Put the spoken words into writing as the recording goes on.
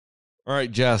All right,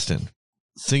 Justin,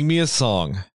 sing me a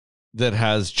song that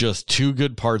has just two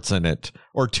good parts in it,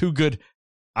 or two good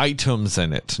items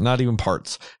in it, not even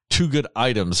parts, two good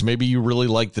items. Maybe you really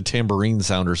like the tambourine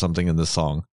sound or something in this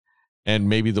song, and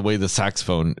maybe the way the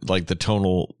saxophone, like the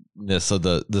tonalness of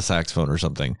the saxophone or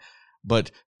something,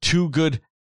 but two good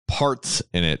parts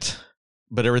in it,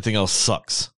 but everything else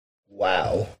sucks.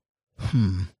 Wow.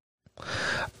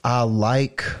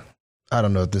 I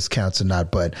don't know if this counts or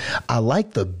not, but I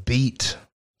like the beat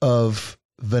of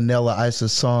Vanilla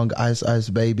Ice's song Ice Ice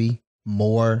Baby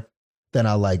more than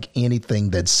I like anything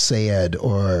that's said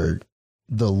or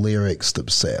the lyrics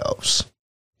themselves.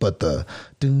 But the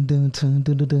dun dun dun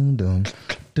dun dun dun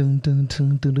dun dun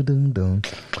dun dun dun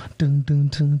dun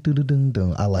dun dun dun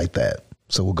dun, I like that.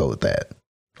 So we'll go with that.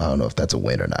 I don't know if that's a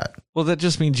win or not. Well, that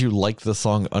just means you like the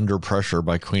song Under Pressure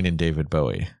by Queen and David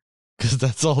Bowie, because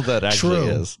that's all that actually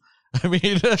is. I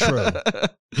mean, true.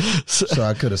 So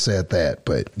I could have said that,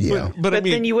 but yeah. But I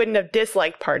mean, then you wldn't have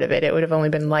disliked part of it. It would have only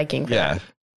been liking for that.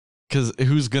 Because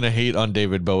who's going to hate on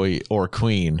David Bowie or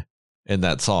Queen in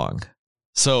that song?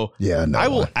 So I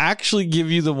will actually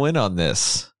give you the win on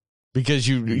this, because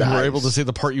you were able to say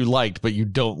the part you liked, but you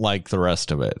don't like the rest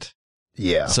of it.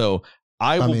 Yeah. So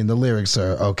I mean, the lyrics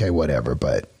are okay, whatever,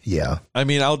 but yeah. I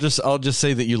mean, I'll just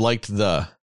say that you liked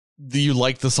you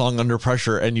liked the song Under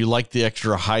Pressure, and you liked the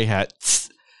extra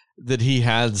hi-hats that he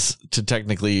has to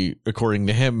technically, according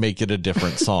to him, make it a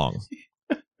different song.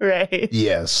 Right.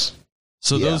 Yes.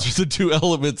 So those are the two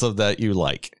elements of that you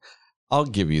like. I'll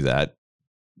give you that.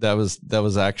 That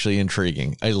was actually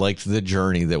intriguing. I liked the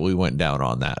journey that we went down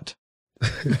on that.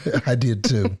 I did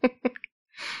too.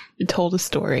 It told a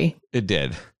story. It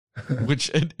did. Which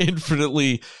an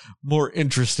infinitely more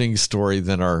interesting story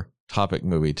than our topic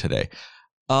movie today.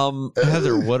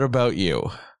 Heather, what about you?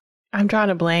 I'm drawing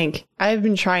a blank. I've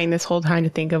been trying this whole time to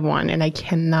think of one, and I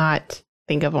cannot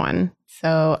think of one.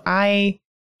 So I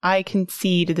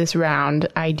concede this round.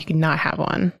 I do not have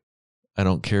one. I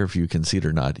don't care if you concede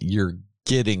or not. You're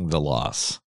getting the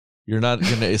loss. You're not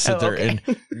going to sit there and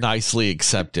nicely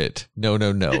accept it. No.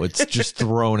 It's just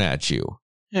thrown at you,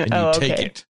 and you take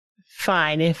it.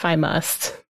 Fine, if I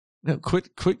must. No,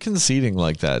 quit conceding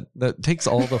like that. That takes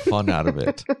all the fun out of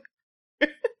it.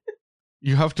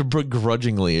 You have to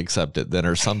begrudgingly accept it then,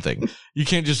 or something. You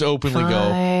can't just openly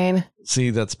go,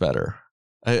 see, that's better.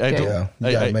 I don't.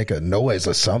 You gotta make a noise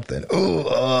or something. Ooh,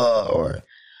 or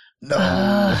no.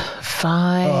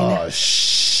 Fine. Oh,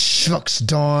 shucks,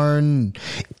 darn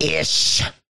ish.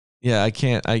 Yeah,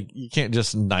 you can't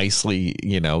just nicely,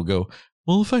 go,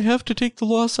 well, if I have to take the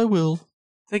loss, I will.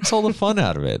 Takes all the fun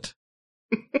out of it.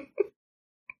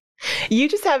 You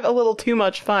just have a little too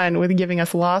much fun with giving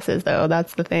us losses, though.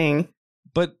 That's the thing.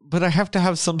 But I have to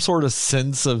have some sort of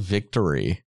sense of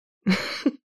victory.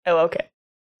 Oh, okay.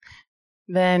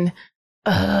 Then,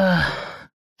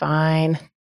 fine.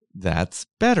 That's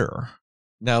better.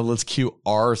 Now let's cue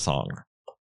our song.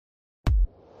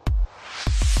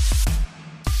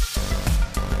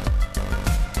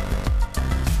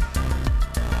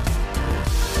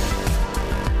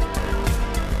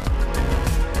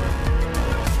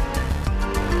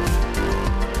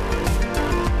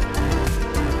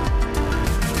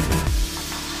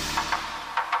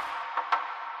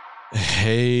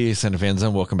 Hey, Cinema fans,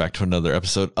 and welcome back to another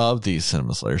episode of the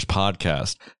Cinema Slayers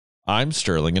podcast. I'm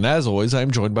Sterling, and as always, I'm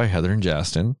joined by Heather and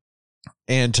Justin.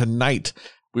 And tonight,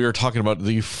 we are talking about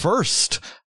the first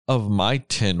of my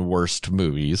 10 worst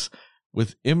movies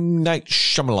with M. Night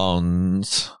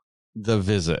Shyamalan's The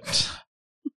Visit.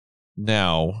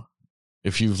 Now,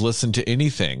 if you've listened to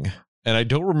anything, and I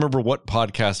don't remember what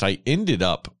podcast I ended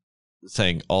up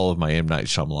saying all of my M. Night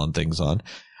Shyamalan things on,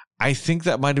 I think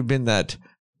that might have been that.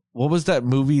 What was that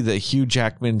movie, the Hugh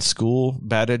Jackman School,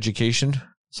 Bad Education?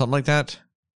 Something like that?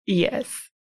 Yes.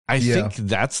 I think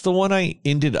that's the one I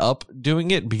ended up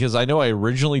doing it, because I know I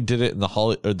originally did it in the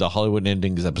Hollywood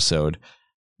Endings episode,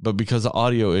 but because of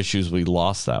audio issues, we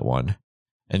lost that one.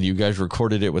 And you guys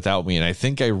recorded it without me, and I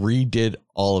think I redid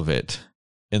all of it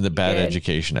in the Bad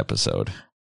Education episode.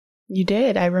 You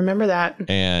did. I remember that.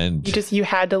 And you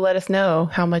had to let us know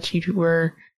how much you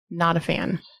were not a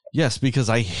fan. Yes, because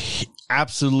I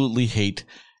absolutely hate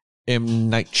M.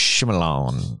 Night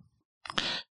Shyamalan.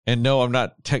 And no, I'm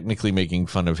not technically making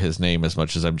fun of his name as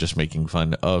much as I'm just making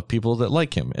fun of people that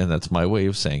like him. And that's my way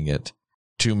of saying it,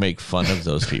 to make fun of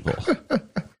those people.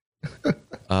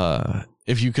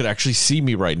 If you could actually see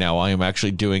me right now, I am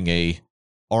actually doing a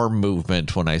arm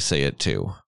movement when I say it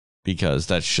too, because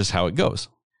that's just how it goes.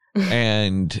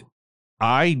 And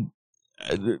I,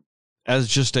 as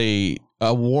just a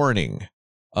warning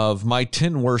of my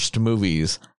 10 worst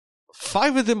movies,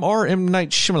 5 of them are M. Night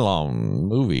Shyamalan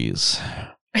movies.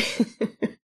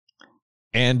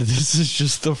 And this is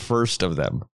just the first of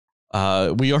them.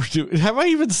 We are doing. Have I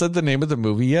even said the name of the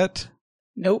movie yet?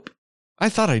 Nope. I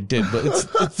thought I did, but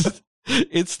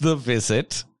it's The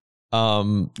Visit.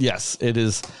 Yes, it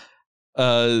is.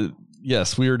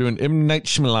 Yes, we are doing M. Night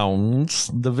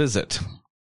Shyamalan's The Visit,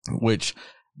 which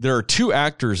there are 2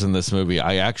 actors in this movie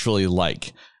I actually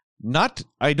like.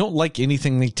 I don't like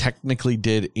anything they technically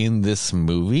did in this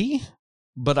movie,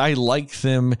 but I like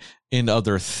them in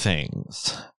other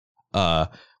things.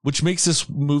 Which makes this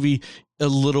movie a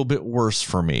little bit worse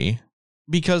for me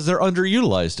because they're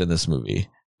underutilized in this movie.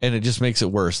 And it just makes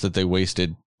it worse that they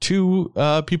wasted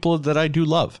 2 people that I do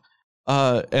love.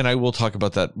 And I will talk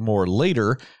about that more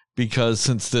later because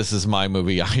since this is my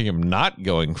movie, I am not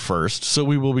going first. So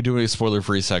we will be doing a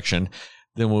spoiler-free section.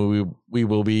 Then we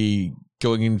will be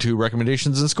going into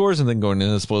recommendations and scores and then going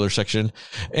into the spoiler section.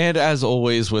 And as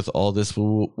always with all this,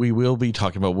 we will be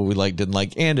talking about what we liked, didn't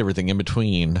like, and everything in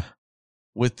between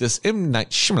with this M. Night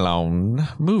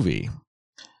Shyamalan movie.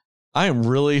 I am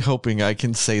really hoping I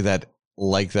can say that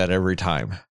like that every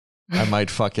time. I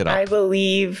might fuck it up. I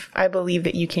believe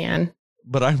that you can.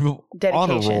 But I'm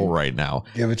on a roll right now.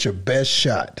 Give it your best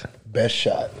shot. Best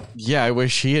shot. Yeah, I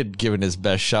wish he had given his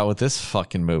best shot with this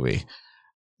fucking movie.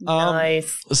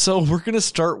 Nice. So we're going to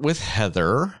start with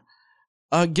Heather.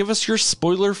 Give us your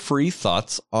spoiler-free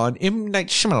thoughts on M. Night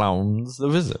Shyamalan's The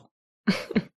Visit.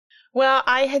 Well,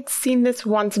 I had seen this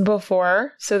once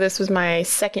before, so this was my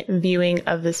second viewing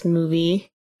of this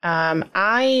movie.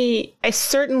 I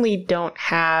certainly don't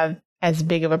have as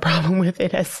big of a problem with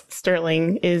it as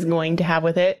Sterling is going to have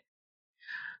with it.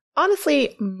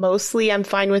 Honestly, mostly I'm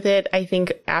fine with it. I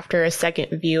think after a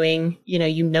second viewing,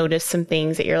 you notice some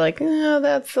things that you're like, oh,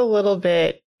 that's a little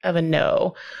bit of a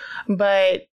no.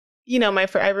 But,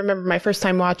 I remember my first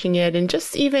time watching it and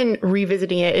just even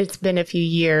revisiting it. It's been a few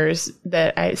years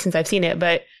since I've seen it,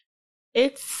 but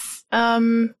it's,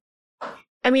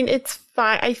 it's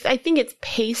fine. I think it's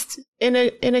paced in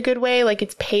a good way. Like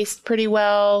it's paced pretty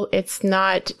well. It's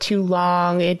not too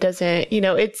long. It doesn't,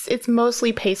 it's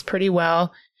mostly paced pretty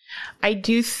well. I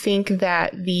do think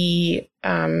that the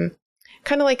kind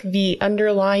of like the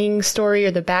underlying story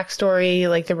or the backstory,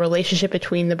 like the relationship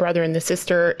between the brother and the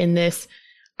sister in this,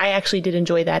 I actually did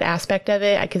enjoy that aspect of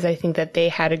it because I think that they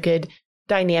had a good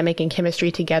dynamic and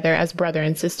chemistry together as brother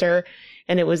and sister,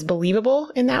 and it was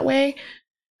believable in that way.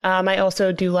 I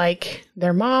also do like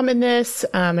their mom in this.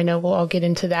 I know we'll all get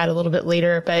into that a little bit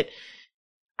later, but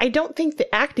I don't think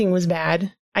the acting was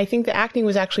bad. I think the acting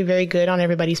was actually very good on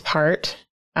everybody's part.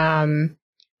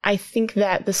 I think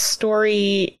that the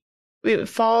story, it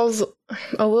falls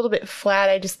a little bit flat.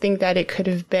 I just think that it could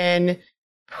have been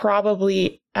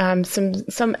probably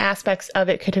some aspects of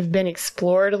it could have been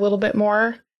explored a little bit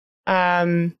more.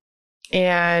 And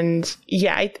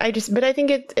yeah, but I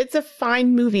think it's a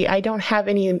fine movie. I don't have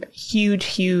any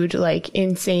huge, like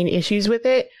insane issues with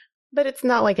it, but it's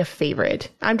not like a favorite.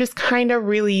 I'm just kind of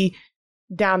really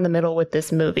down the middle with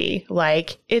this movie.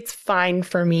 Like it's fine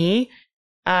for me.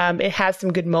 It has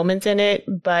some good moments in it,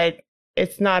 but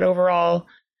it's not overall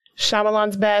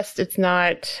Shyamalan's best. It's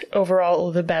not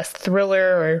overall the best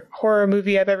thriller or horror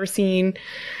movie I've ever seen,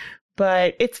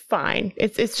 but it's fine.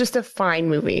 It's just a fine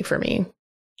movie for me.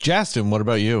 Justin, what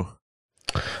about you?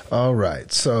 All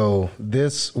right. So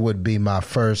this would be my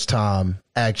first time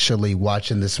actually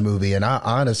watching this movie. And I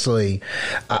honestly,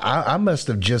 I must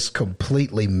have just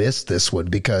completely missed this one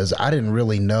because I didn't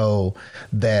really know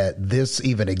that this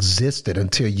even existed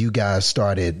until you guys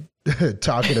started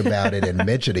talking about it and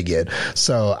mentioning it.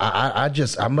 So I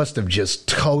must have just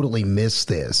totally missed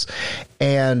this.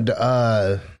 And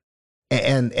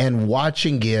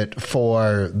watching it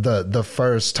for the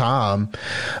first time,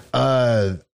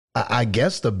 I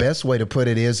guess the best way to put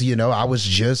it is, I was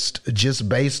just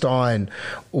based on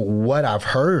what I've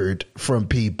heard from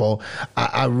people.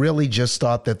 I really just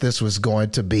thought that this was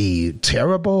going to be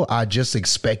terrible. I just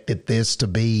expected this to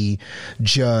be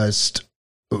just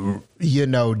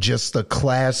the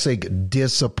classic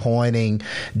disappointing,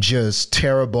 just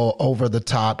terrible, over the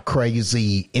top,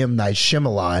 crazy M. Night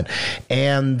Shyamalan.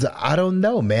 And I don't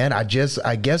know, man. I guess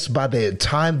by the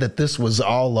time that this was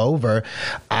all over,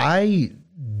 I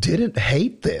didn't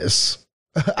hate this.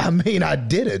 I mean, I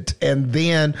didn't. And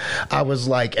then I was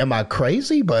like, am I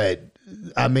crazy? But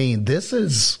I mean, this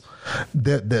is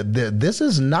this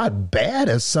is not bad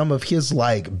as some of his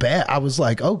like bad. I was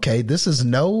like, okay, this is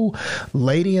no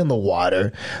Lady in the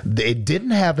Water. It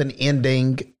didn't have an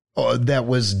ending that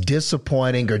was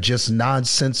disappointing or just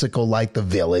nonsensical like The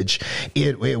Village.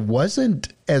 It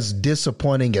wasn't as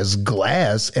disappointing as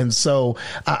Glass. And so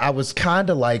I was kind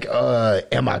of like,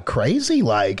 am I crazy?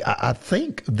 Like, I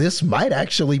think this might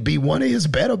actually be one of his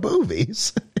better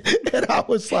movies. And I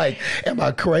was like, am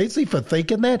I crazy for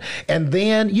thinking that? And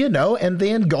then, and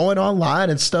then going online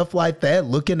and stuff like that,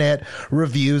 looking at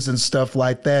reviews and stuff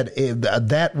like that,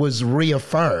 that was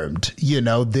reaffirmed,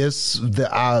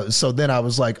 so then I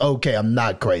was like, okay, I'm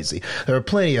not crazy. There are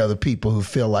plenty of other people who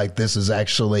feel like this is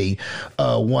actually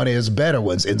one of his better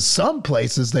ones. In some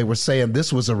places, they were saying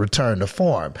this was a return to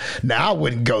form. Now, I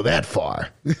wouldn't go that far.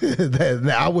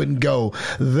 I wouldn't go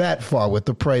that far with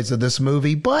the praise of this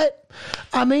movie. But,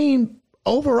 I mean,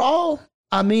 overall,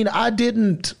 I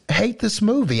didn't hate this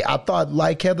movie. I thought,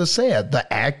 like Heather said,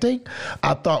 the acting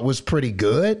I thought was pretty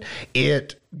good.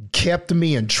 It kept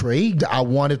me intrigued. I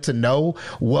wanted to know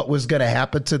what was going to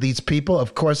happen to these people.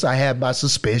 Of course, I had my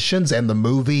suspicions, and the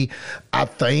movie, I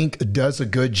think, does a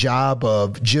good job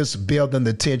of just building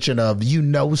the tension of,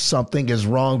 something is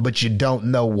wrong, but you don't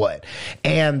know what.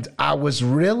 And I was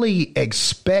really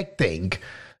expecting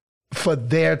for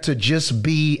there to just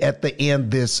be at the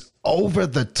end this over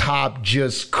the top,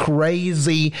 just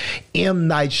crazy M.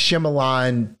 Night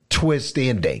Shyamalan twist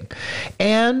ending.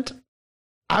 And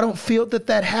I don't feel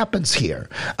that happens here.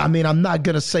 I'm not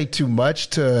going to say too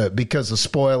much because of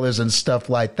spoilers and stuff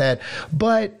like that.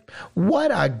 But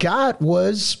what I got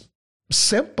was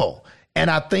simple. And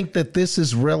I think that this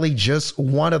is really just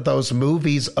one of those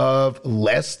movies of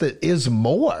less that is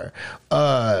more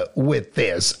with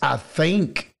this. I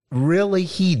think really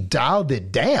he dialed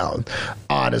it down,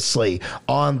 honestly,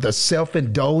 on the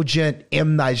self-indulgent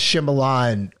M. Night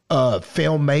Shyamalan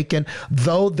filmmaking,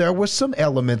 though there were some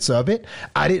elements of it.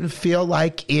 I didn't feel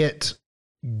like it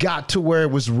got to where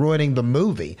it was ruining the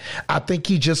movie. I think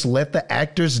he just let the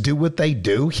actors do what they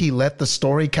do. He let the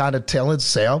story kind of tell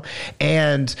itself.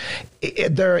 And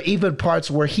there are even parts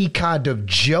where he kind of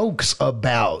jokes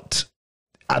about,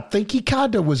 I think he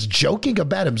kind of was joking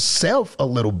about himself a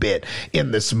little bit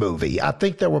in this movie. I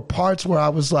think there were parts where I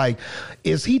was like,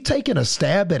 is he taking a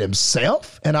stab at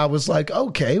himself? And I was like,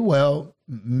 okay, well,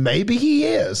 maybe he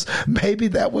is. Maybe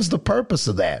that was the purpose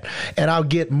of that. And I'll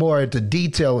get more into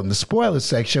detail in the spoiler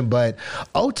section. But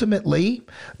ultimately,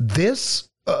 this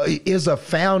is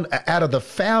out of the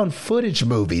found footage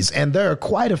movies, and there are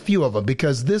quite a few of them,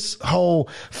 because this whole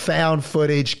found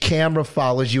footage camera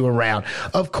follows you around.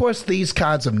 Of course, these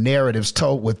kinds of narratives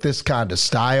told with this kind of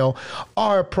style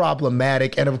are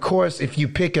problematic, and of course, if you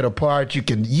pick it apart, you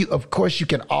can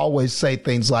always say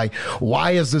things like,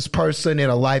 why is this person in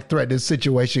a life-threatening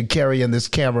situation carrying this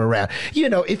camera around?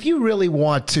 If you really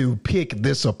want to pick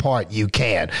this apart, you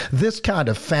can. This kind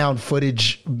of found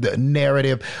footage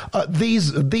narrative,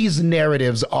 these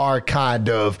narratives are kind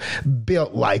of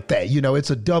built like that. It's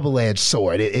a double-edged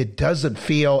sword. It doesn't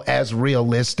feel as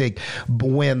realistic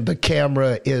when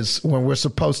we're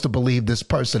supposed to believe this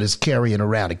person is carrying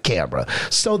around a camera.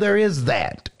 So there is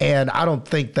that. And I don't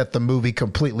think that the movie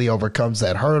completely overcomes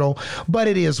that hurdle, but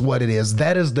it is what it is.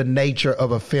 That is the nature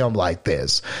of a film like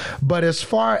this. But as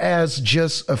far as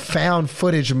just found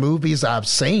footage movies I've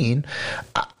seen,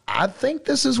 I think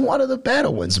this is one of the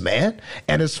better ones, man.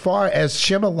 And as far as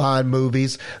Shyamalan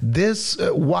movies, this,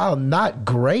 while not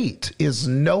great, is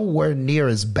nowhere near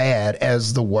as bad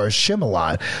as the worst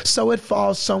Shyamalan. So it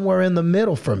falls somewhere in the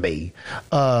middle for me,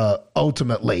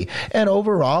 ultimately. And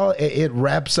overall, it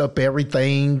wraps up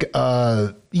everything,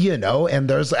 and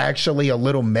there's actually a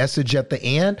little message at the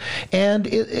end, and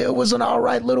it was an all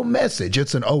right little message.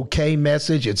 It's an okay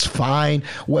message. It's fine.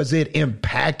 Was it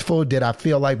impactful? Did I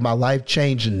feel like my life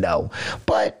changed? No.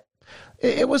 But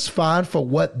it was fine for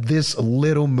what this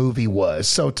little movie was.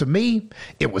 So to me,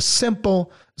 it was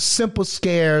simple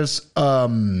scares,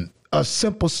 a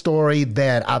simple story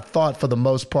that I thought for the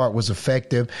most part was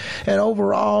effective. And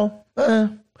overall,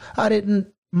 I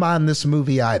didn't mind this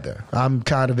movie either. I'm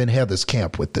kind of in Heather's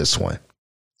camp with this one.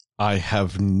 I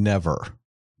have never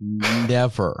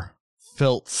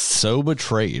felt so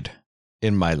betrayed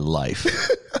in my life.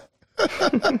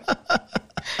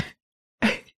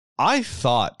 I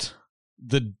thought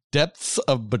the depths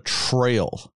of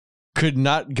betrayal could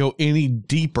not go any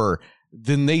deeper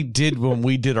than they did when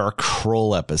we did our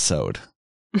Kroll episode.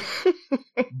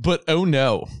 But oh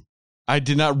no, I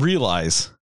did not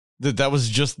realize that was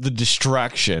just the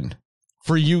distraction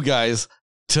for you guys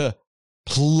to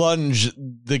plunge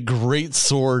the great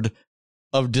sword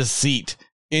of deceit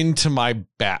into my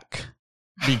back,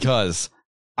 because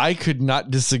I could not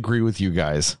disagree with you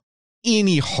guys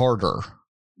any harder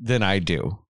than I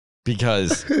do,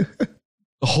 because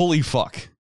holy fuck,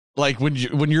 Like when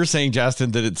you're saying,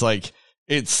 Justin, that it's like,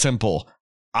 it's simple.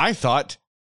 I thought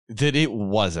that it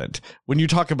wasn't. When you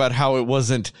talk about how it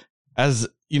wasn't as,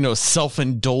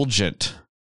 self-indulgent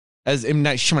as M.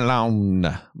 Night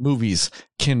Shyamalan movies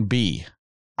can be,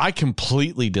 I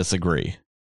completely disagree.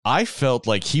 I felt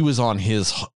like he was on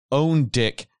his own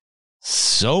dick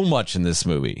so much in this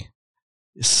movie.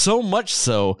 So much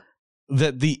so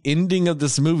that the ending of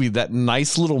this movie, that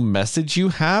nice little message you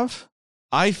have,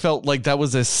 I felt like that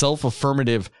was a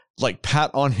self-affirmative, like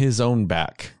pat on his own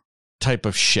back type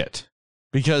of shit.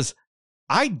 Because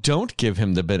I don't give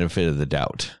him the benefit of the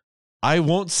doubt. I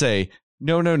won't say,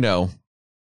 no.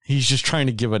 He's just trying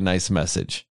to give a nice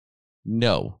message.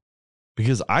 No,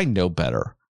 because I know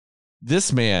better.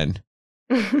 This man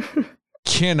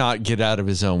cannot get out of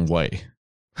his own way.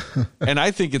 And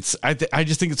I think I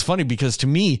just think it's funny because to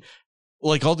me,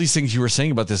 like all these things you were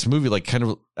saying about this movie, like kind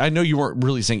of, I know you weren't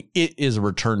really saying it is a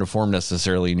return to form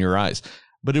necessarily in your eyes,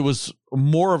 but it was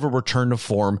more of a return to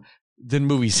form than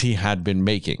movies he had been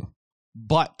making.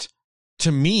 But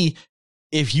to me,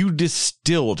 if you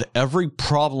distilled every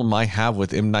problem I have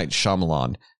with M. Night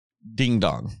Shyamalan, ding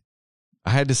dong. I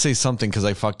had to say something because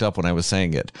I fucked up when I was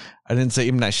saying it. I didn't say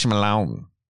M. Night Shyamalan.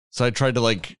 So I tried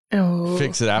to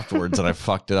fix it afterwards and I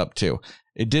fucked it up too.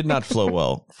 It did not flow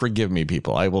well. Forgive me,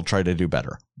 people. I will try to do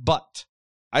better. But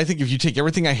I think if you take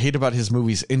everything I hate about his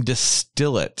movies and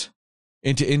distill it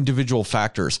into individual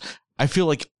factors, I feel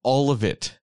like all of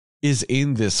it is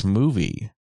in this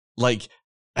movie. Like,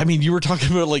 I mean, you were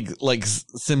talking about like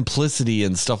simplicity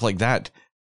and stuff like that.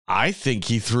 I think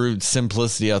he threw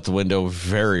simplicity out the window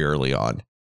very early on.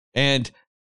 And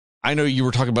I know you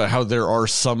were talking about how there are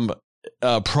some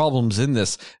problems in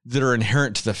this that are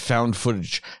inherent to the found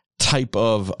footage type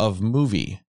of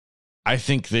movie. I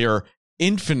think they are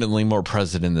infinitely more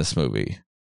present in this movie,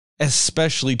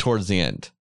 especially towards the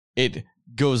end. It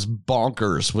goes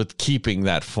bonkers with keeping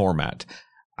that format.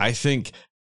 I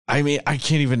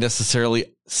can't even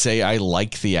necessarily say I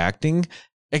like the acting,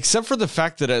 except for the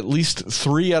fact that at least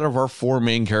 3 out of our 4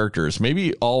 main characters,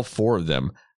 maybe all 4 of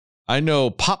them, I know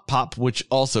Pop, which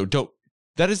also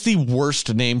that is the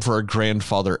worst name for a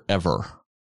grandfather ever.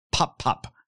 Pop.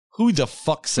 Who the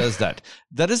fuck says that?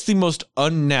 That is the most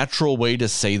unnatural way to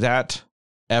say that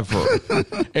ever.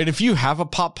 And if you have a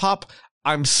Pop,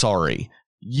 I'm sorry.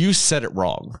 You said it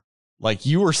wrong. Like,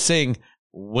 you were saying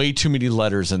way too many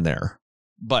letters in there.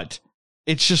 But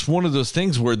it's just one of those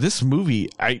things where this movie,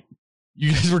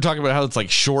 you guys were talking about how it's like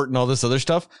short and all this other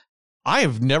stuff. I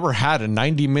have never had a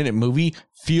 90-minute movie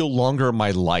feel longer in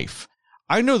my life.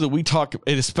 I know that we talk,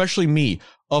 and especially me,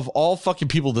 of all fucking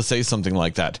people to say something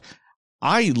like that.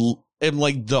 I am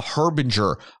like the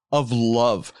harbinger of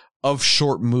love of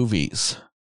short movies.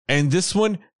 And this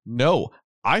one, no,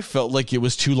 I felt like it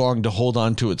was too long to hold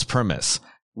on to its premise,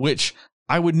 which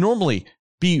I would normally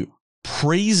be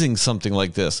praising something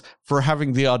like this for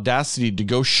having the audacity to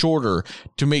go shorter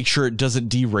to make sure it doesn't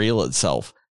derail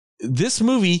itself. This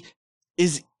movie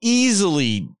is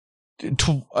easily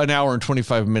an hour and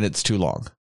 25 minutes too long.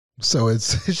 So it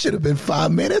should have been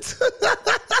 5 minutes.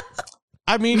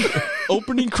 I mean,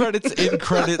 opening credits, end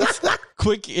credits,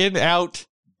 quick in, out,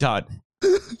 done.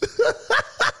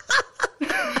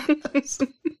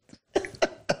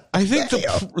 I think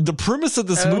the premise of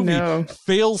this movie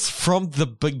fails from the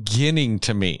beginning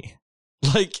to me.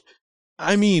 Like,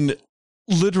 I mean,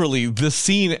 literally the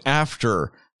scene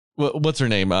after, what's her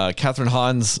name? Catherine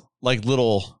Hahn's like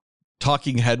little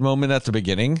talking head moment at the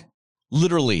beginning.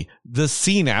 Literally the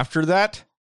scene after that,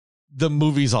 the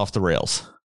movie's off the rails.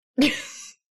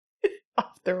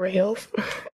 Off the rails.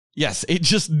 Yes, it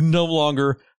just no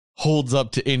longer holds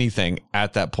up to anything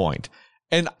at that point.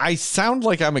 And I sound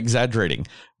like I'm exaggerating,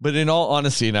 but in all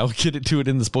honesty, and I'll get to it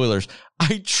in the spoilers,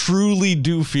 I truly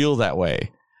do feel that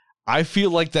way. I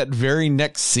feel like that very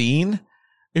next scene,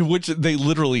 in which they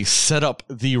literally set up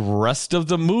the rest of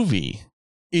the movie,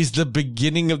 is the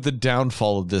beginning of the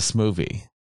downfall of this movie.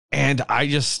 And I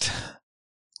just,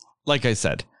 like I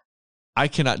said, I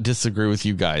cannot disagree with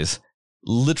you guys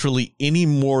literally any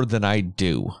more than I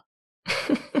do.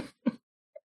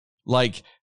 Like,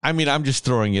 I mean, I'm just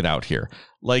throwing it out here.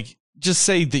 Like, just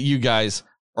say that you guys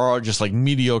are just like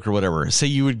mediocre, whatever. Say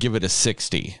you would give it a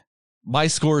 60. My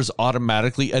score is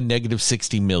automatically a negative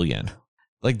 60 million.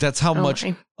 Like, that's how much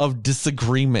of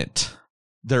disagreement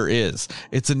there is.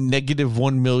 It's a negative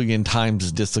 1 million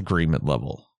times disagreement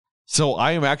level. So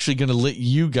I am actually going to let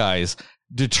you guys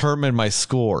determine my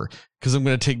score, because I'm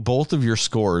going to take both of your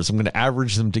scores. I'm going to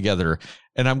average them together,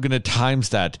 and I'm going to times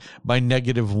that by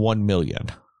negative 1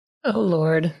 million. Oh,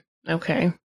 Lord.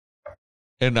 Okay.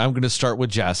 And I'm going to start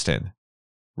with Justin.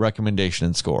 Recommendation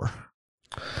and score.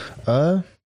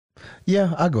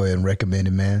 Yeah, I'll go ahead and recommend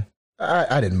it, man.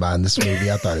 I didn't mind this movie.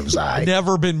 I thought it was all right.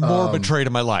 Never been more betrayed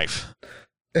in my life.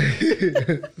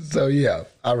 So yeah,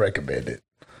 I recommend it.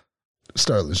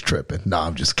 Sterling's tripping. No,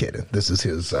 I'm just kidding. This is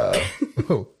his.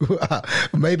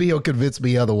 Maybe he'll convince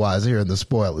me otherwise here in the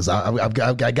spoilers. I've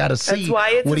got to see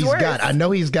what he's got. I know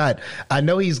he's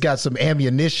got some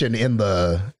ammunition in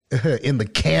the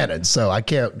cannon, so I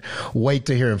can't wait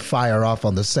to hear him fire off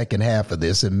on the second half of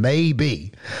this. And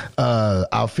maybe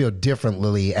I'll feel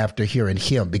differently after hearing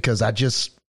him, because I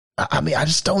just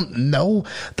don't know.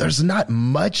 There's not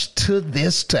much to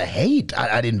this to hate.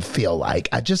 I didn't feel like.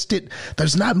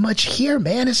 There's not much here,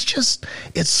 man.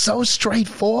 It's so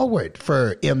straightforward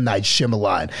for M. Night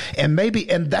Shyamalan.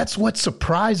 And that's what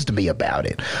surprised me about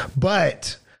it.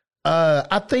 But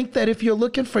I think that if you're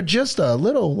looking for just a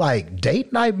little like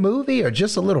date night movie or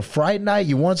just a little Fright night,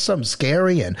 you want something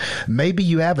scary, and maybe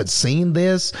you haven't seen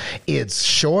this, it's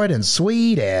short and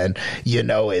sweet, and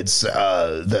it's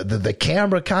the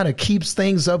camera kind of keeps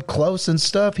things up close and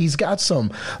stuff. He's got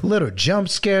some little jump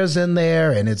scares in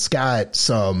there, and it's got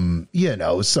some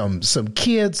some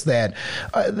kids that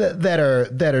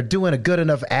are doing a good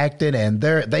enough acting, and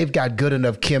they've got good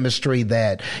enough chemistry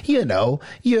that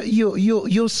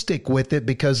you'll stick with it,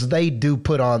 because they do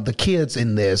put on, the kids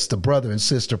in this, the brother and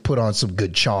sister, put on some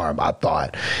good charm, I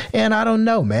thought. And I don't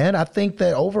know, man. I think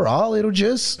that overall it'll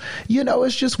just,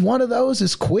 it's just one of those.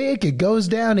 It's quick. It goes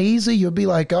down easy. You'll be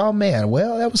like, oh man,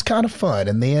 well, that was kind of fun.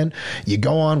 And then you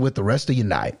go on with the rest of your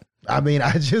night. I mean,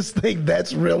 I just think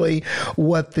that's really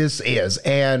what this is.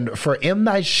 And for M.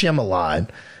 Night Shyamalan,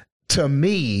 to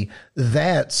me,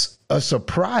 that's a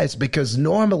surprise, because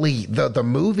normally the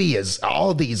movie is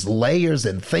all these layers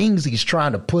and things he's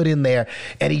trying to put in there,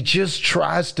 and he just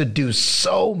tries to do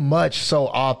so much so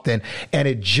often, and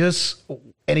he just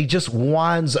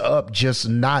winds up just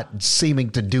not seeming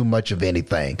to do much of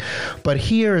anything. But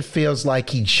here it feels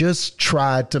like he just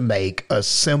tried to make a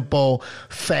simple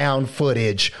found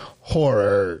footage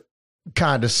horror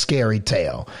kind of scary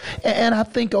tale. And I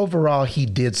think overall he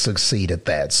did succeed at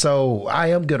that. So I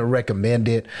am going to recommend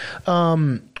it.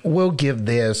 We'll give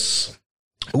this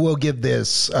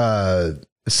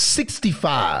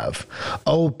 65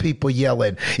 old people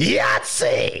yelling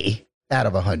Yahtzee out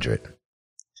of 100.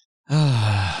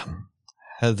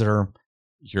 Heather,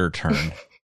 your turn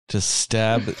to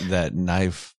stab that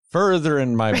knife further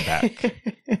in my back.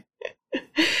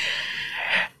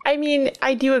 I mean,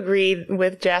 I do agree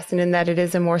with Justin in that it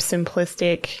is a more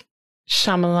simplistic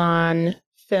Shyamalan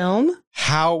film.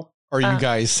 How are you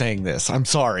guys saying this? I'm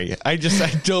sorry. I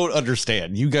don't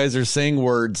understand. You guys are saying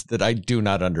words that I do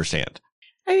not understand.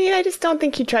 I mean, I just don't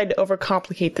think he tried to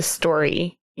overcomplicate the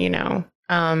story,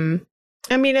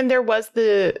 I mean, and there was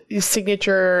the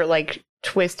signature like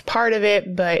twist part of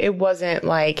it, but it wasn't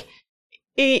like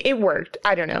it worked.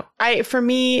 I don't know. For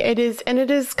me, it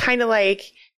is kind of like,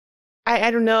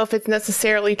 I don't know if it's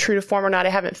necessarily true to form or not.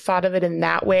 I haven't thought of it in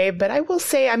that way, but I will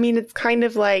say, I mean, it's kind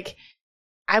of like,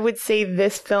 I would say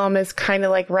this film is kind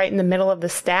of like right in the middle of the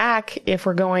stack if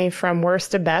we're going from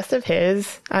worst to best of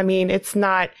his. I mean, it's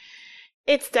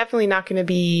definitely not going to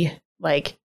be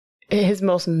like his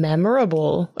most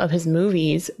memorable of his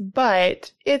movies,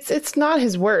 but it's not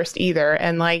his worst either.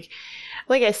 And like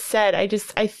I said, I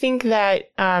think that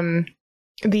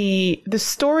the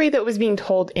story that was being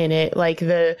told in it, like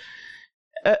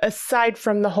aside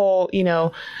from the whole,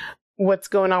 what's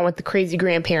going on with the crazy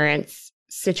grandparents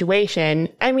situation,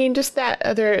 I mean, just the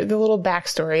little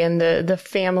backstory and the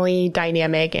family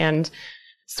dynamic and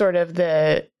sort of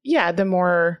the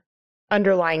more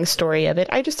underlying story of it.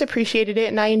 I just appreciated it,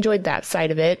 and I enjoyed that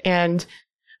side of it. And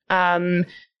I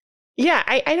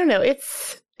don't know.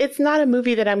 It's not a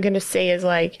movie that I'm going to say is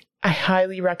like, I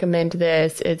highly recommend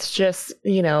this. It's just,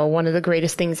 one of the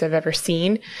greatest things I've ever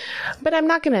seen, but I'm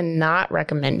not going to not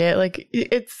recommend it. Like,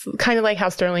 it's kind of like how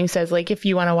Sterling says, like, if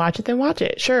you want to watch it, then watch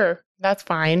it. Sure. That's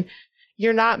fine.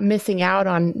 You're not missing out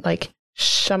on like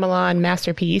Shyamalan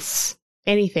masterpiece,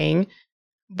 anything,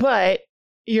 but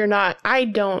you're not, I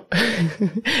don't,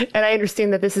 and I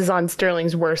understand that this is on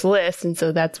Sterling's worst list. And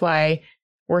so that's why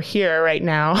we're here right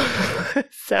now.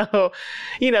 So,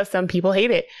 some people hate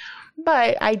it.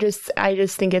 But I just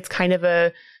think it's kind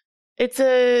of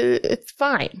it's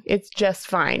fine. It's just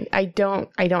fine. I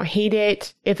don't hate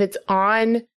it. If it's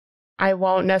on, I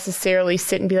won't necessarily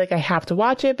sit and be like, I have to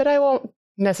watch it, but I won't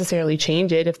necessarily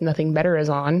change it if nothing better is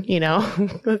on,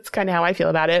 That's kind of how I feel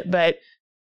about it. But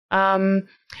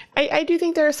I do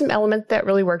think there are some elements that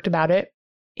really worked about it.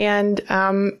 And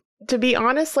to be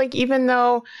honest, like, even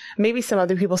though maybe some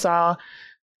other people saw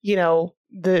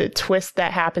the twist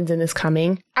that happens in is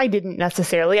coming. I didn't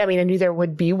necessarily. I mean, I knew there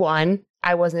would be one.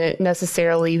 I wasn't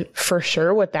necessarily for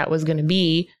sure what that was going to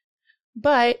be,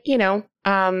 but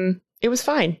it was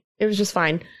fine. It was just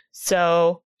fine.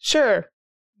 So sure,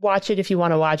 watch it if you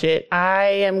want to watch it. I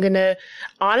am going to,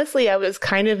 honestly, I was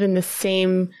kind of in the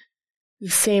same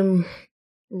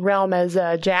realm as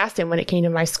Justin when it came to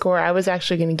my score. I was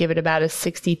actually going to give it about a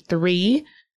 63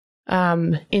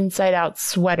 Inside Out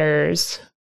sweaters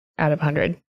out of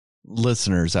 100.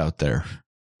 Listeners out there.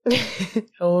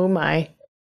 Oh my.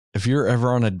 If you're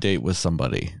ever on a date with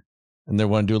somebody and they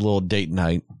want to do a little date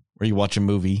night where you watch a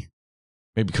movie,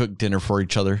 maybe cook dinner for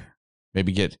each other,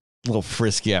 maybe get a little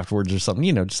frisky afterwards or something,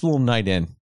 just a little night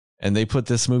in, and they put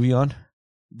this movie on,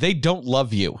 they don't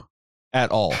love you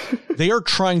at all. They are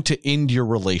trying to end your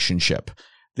relationship.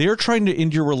 They are trying to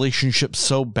end your relationship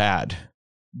so bad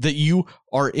that you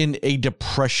are in a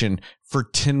depression for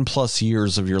 10 plus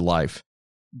years of your life,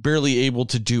 barely able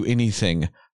to do anything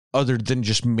other than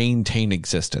just maintain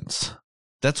existence.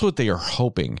 That's what they are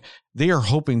hoping. They are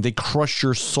hoping they crush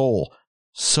your soul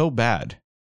so bad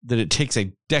that it takes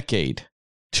a decade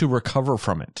to recover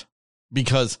from it.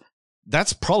 Because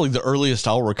that's probably the earliest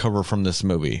I'll recover from this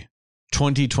movie,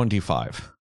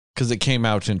 2025, because it came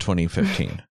out in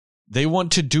 2015. They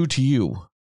want to do to you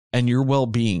and your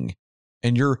well-being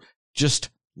and your just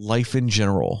life in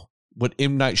general what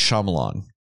M. Night Shyamalan,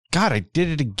 God, I did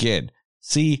it again.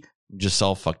 See, I'm just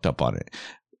all fucked up on it.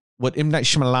 What M. Night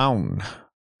Shyamalan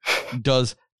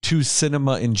does to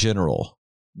cinema in general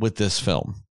with this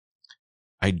film.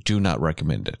 I do not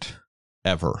recommend it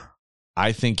ever.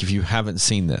 I think if you haven't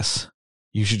seen this,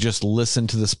 you should just listen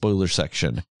to the spoiler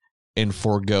section and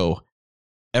forego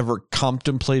ever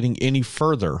contemplating any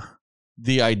further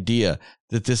the idea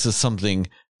that this is something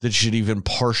that should even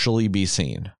partially be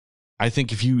seen. I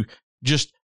think if you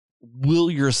just will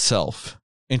yourself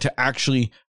into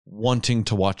actually wanting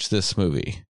to watch this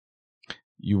movie,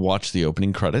 you watch the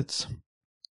opening credits,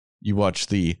 you watch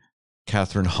the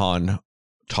Catherine Hahn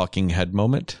talking head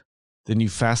moment, then you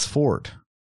fast forward,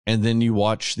 and then you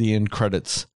watch the end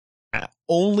credits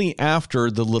only after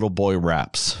the little boy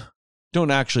raps.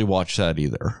 Don't actually watch that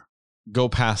either. Go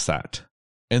past that,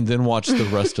 and then watch the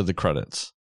rest of the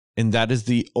credits. And that is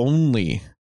the only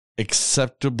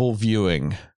acceptable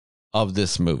viewing of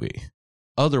this movie.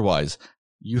 Otherwise,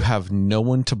 you have no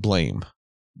one to blame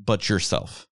but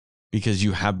yourself, because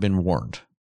you have been warned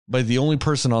by the only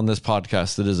person on this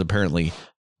podcast that is apparently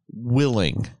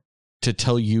willing to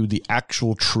tell you the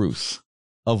actual truth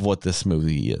of what this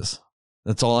movie is.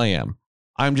 That's all I am.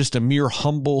 I'm just a mere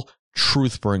humble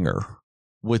truth bringer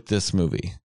with this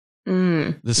movie.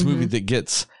 This movie that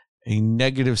gets a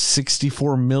negative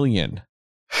 64 million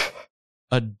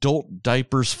adult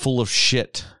diapers full of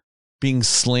shit being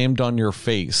slammed on your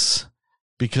face,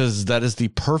 because that is the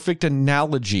perfect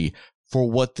analogy for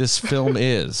what this film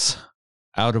is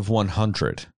out of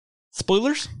 100.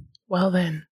 Spoilers? Well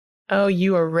then. Oh,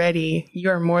 you are ready. You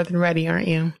are more than ready, aren't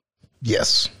you?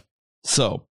 Yes.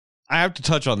 So I have to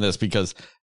touch on this because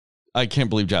I can't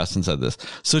believe Justin said this.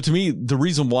 So to me, the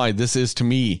reason why this is to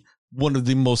me one of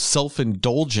the most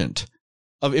self-indulgent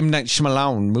of M. Night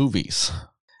Shyamalan movies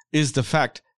is the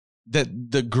fact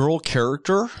that the girl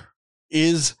character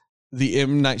is the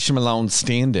M. Night Shyamalan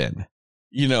stand-in.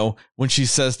 When she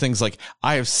says things like,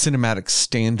 I have cinematic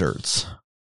standards,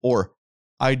 or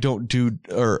I don't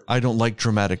like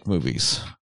dramatic movies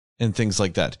and things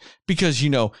like that, because,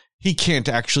 he can't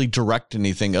actually direct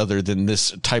anything other than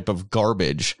this type of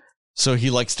garbage. So he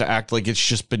likes to act like it's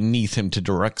just beneath him to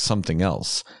direct something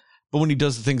else. But when he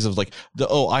does the things of like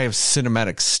I have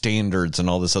cinematic standards and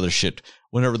all this other shit,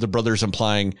 whenever the brother's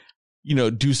implying,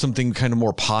 do something kind of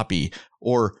more poppy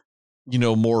or,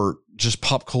 more just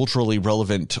pop culturally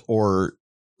relevant or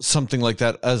something like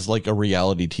that as like a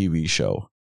reality TV show.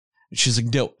 And she's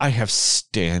like, no, I have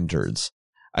standards.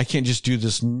 I can't just do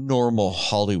this normal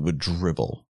Hollywood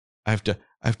dribble. I have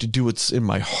to do what's in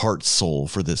my heart soul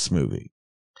for this movie.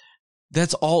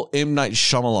 That's all M. Night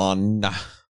Shyamalan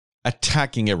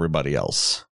attacking everybody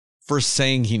else for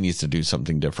saying he needs to do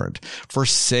something different, for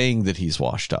saying that he's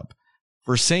washed up,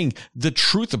 for saying the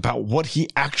truth about what he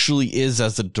actually is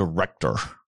as a director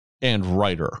and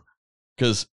writer.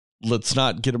 Because let's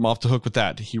not get him off the hook with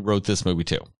that. He wrote this movie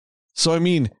too. So, I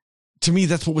mean, to me,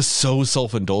 that's what was so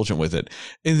self-indulgent with it.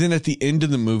 And then at the end of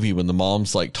the movie, when the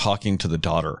mom's like talking to the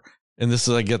daughter, and this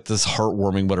is, I get this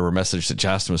heartwarming, whatever message that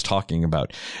Justin was talking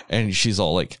about. And she's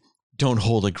all like, don't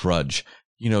hold a grudge.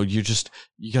 You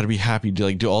got to be happy to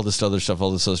like do all this other stuff.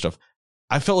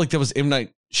 I felt like that was M.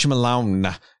 Night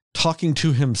Shyamalan talking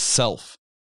to himself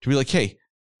to be like, hey,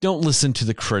 don't listen to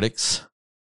the critics.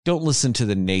 Don't listen to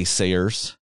the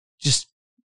naysayers. Just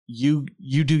you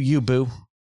do you, boo.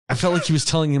 I felt like he was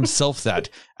telling himself that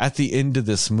at the end of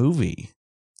this movie.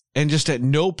 And just at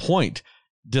no point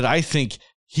did I think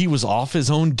he was off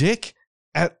his own dick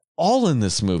at all in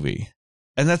this movie.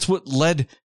 And that's what led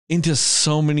into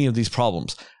so many of these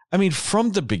problems. I mean,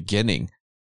 from the beginning,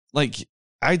 like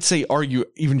I'd say, are you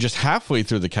even just halfway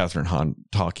through the Catherine Hahn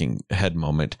talking head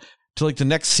moment to like the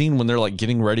next scene when they're like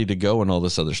getting ready to go and all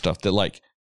this other stuff that like,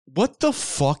 what the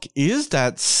fuck is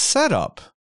that setup?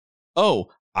 Oh,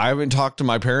 I haven't talked to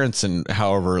my parents in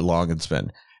however long it's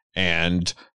been.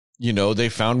 And, you know, they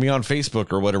found me on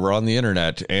Facebook or whatever on the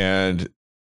internet and,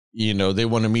 you know, they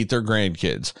want to meet their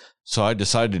grandkids. So I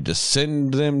decided to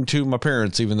send them to my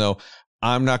parents, even though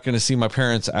I'm not going to see my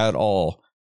parents at all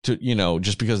to, you know,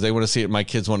 just because they want to see it. My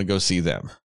kids want to go see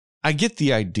them. I get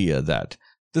the idea that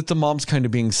the mom's kind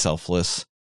of being selfless,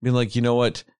 being like, you know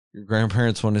what? Your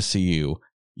grandparents want to see you.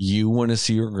 You want to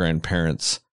see your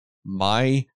grandparents.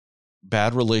 My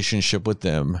bad relationship with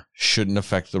them shouldn't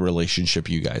affect the relationship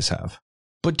you guys have.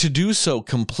 But to do so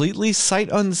completely sight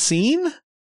unseen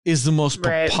is the most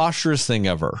preposterous thing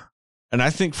ever. And I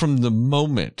think from the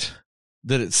moment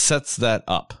that it sets that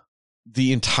up,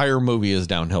 the entire movie is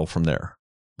downhill from there.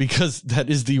 Because that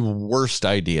is the worst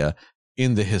idea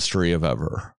in the history of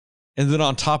ever. And then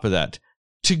on top of that,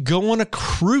 to go on a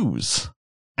cruise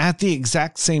at the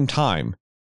exact same time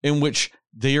in which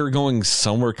they are going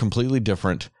somewhere completely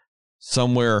different,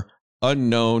 somewhere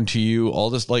unknown to you, all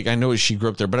this, like, I know she grew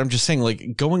up there, but I'm just saying,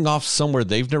 like, going off somewhere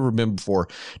they've never been before,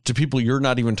 to people you're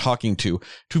not even talking to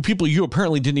people you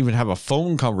apparently didn't even have a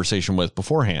phone conversation with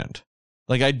beforehand.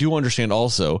 Like, I do understand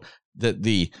also that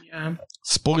the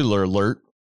spoiler alert,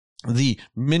 the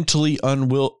mentally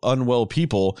unwell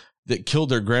people that killed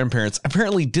their grandparents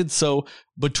apparently did so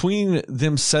between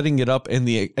them setting it up and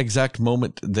the exact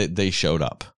moment that they showed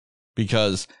up,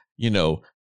 because, you know,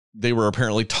 they were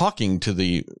apparently talking to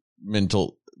the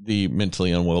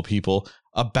mentally unwell people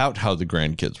about how the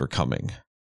grandkids were coming.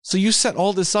 So you set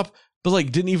all this up, but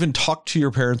like didn't even talk to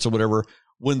your parents or whatever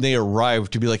when they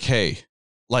arrived to be like, hey,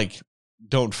 like,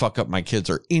 don't fuck up my kids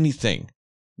or anything.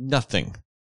 Nothing.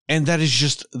 And that is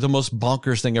just the most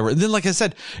bonkers thing ever. And then, like I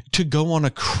said, to go on a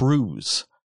cruise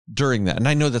during that. And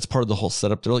I know that's part of the whole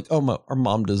setup. They're like, oh, our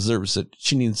mom deserves it.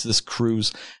 She needs this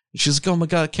cruise. And she's like, oh my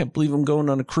God, I can't believe I'm going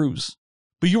on a cruise.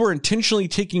 But you are intentionally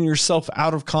taking yourself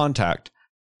out of contact,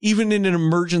 even in an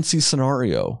emergency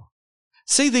scenario.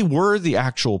 Say they were the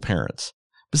actual parents,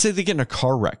 but say they get in a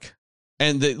car wreck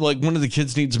and they, like, one of the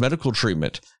kids needs medical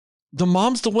treatment. The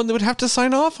mom's the one that would have to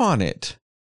sign off on it.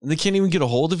 And they can't even get a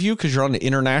hold of you because you're on an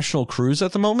international cruise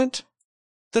at the moment.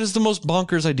 That is the most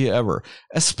bonkers idea ever,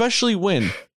 especially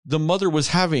when the mother was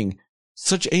having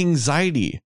such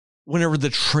anxiety whenever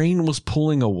the train was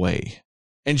pulling away.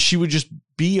 And she would just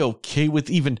be okay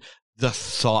with even the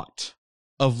thought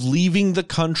of leaving the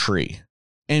country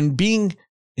and being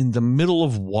in the middle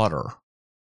of water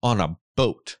on a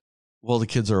boat while the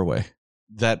kids are away.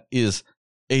 That is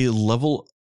a level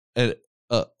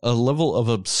of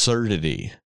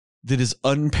absurdity that is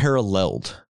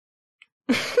unparalleled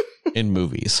in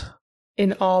movies.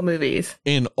 In all movies.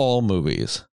 In all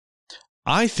movies.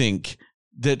 I think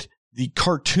that the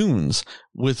cartoons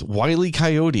with Wile E.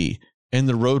 Coyote and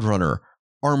the Roadrunner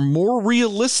are more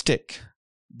realistic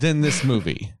than this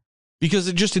movie, because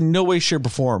it just in no way, shape, or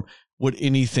form would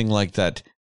anything like that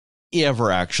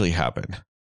ever actually happen.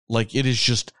 Like, it is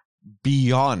just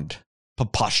beyond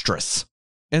preposterous.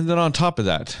 And then on top of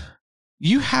that,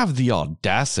 you have the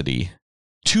audacity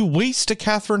to waste a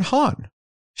Catherine Hahn.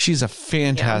 She's a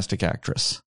fantastic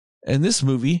actress. And this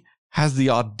movie has the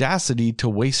audacity to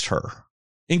waste her,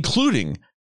 including,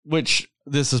 which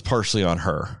this is partially on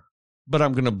her, but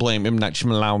I'm going to blame M. Night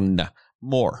Shyamalan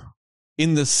more.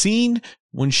 In the scene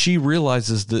when she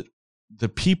realizes that the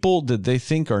people that they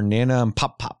think are Nana and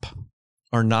Pop Pop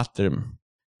are not them,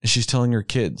 and she's telling her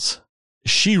kids,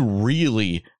 she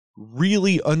really,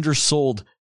 really undersold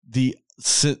the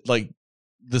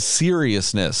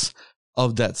seriousness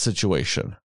of that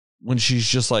situation. When she's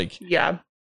just like, you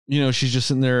know, she's just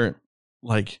sitting there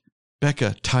like,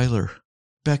 Becca Tyler.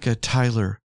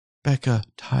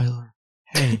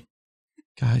 Hey,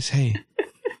 guys, hey,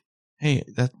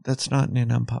 that's not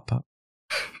Nana and Pop Pop.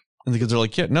 And the kids are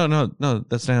like, yeah, no,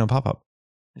 that's Nana and Pop Pop.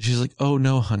 And she's like, oh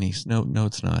no, honeys, no,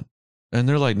 it's not. And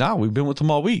they're like, nah, we've been with them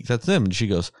all week. That's them. And she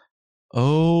goes,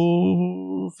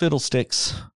 oh,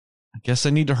 fiddlesticks. I guess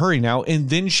I need to hurry now. And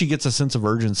then she gets a sense of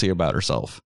urgency about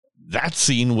herself. That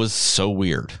scene was so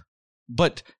weird.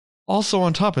 But also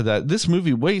on top of that, this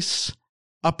movie wastes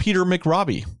a Peter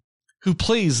McRobbie, who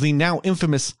plays the now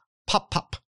infamous Pop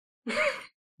Pop.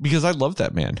 because I love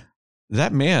that man.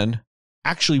 That man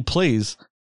actually plays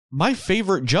my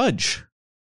favorite judge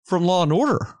from Law and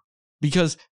Order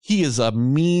because he is a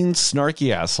mean,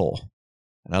 snarky asshole.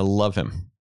 And I love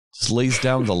him. Just lays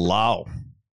down the law.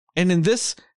 And in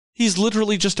this, he's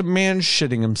literally just a man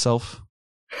shitting himself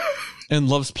and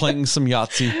loves playing some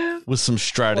Yahtzee with some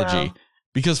strategy. Wow.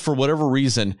 Because for whatever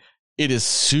reason, it is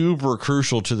super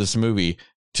crucial to this movie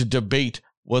to debate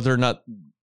whether or not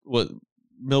what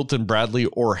Milton Bradley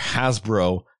or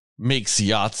Hasbro makes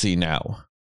Yahtzee now.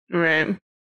 Right.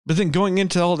 But then going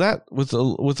into all that with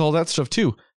all that stuff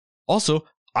too. Also,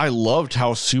 I loved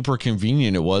how super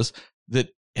convenient it was that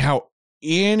how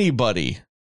anybody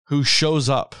who shows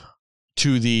up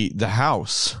to the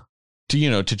house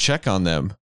to check on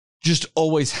them just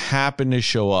always happen to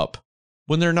show up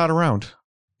when they're not around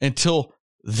until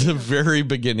the very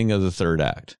beginning of the third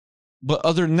act. But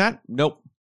other than that, nope,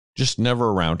 just never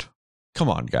around. Come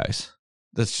on, guys.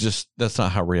 That's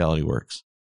not how reality works.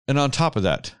 And on top of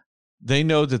that, they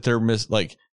know that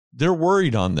they're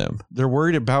worried on them. They're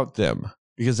worried about them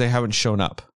because they haven't shown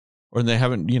up or they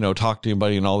haven't, talked to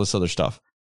anybody and all this other stuff.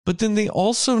 But then they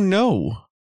also know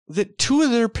that 2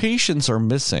 of their patients are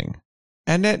missing.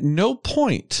 And at no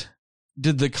point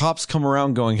did the cops come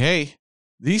around going, hey,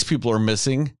 these people are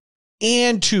missing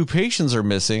and 2 patients are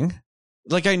missing.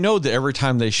 Like, I know that every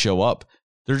time they show up,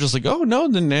 they're just like, oh, no,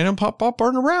 the Nan and Pop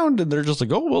aren't around. And they're just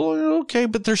like, oh, well, okay.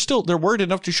 But they're worried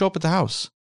enough to show up at the house.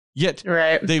 Yet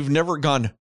They've never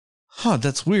gone,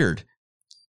 that's weird.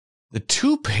 The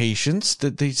 2 patients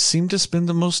that they seem to spend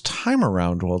the most time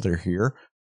around while they're here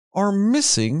are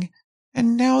missing.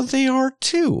 And now they are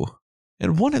too.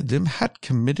 And one of them had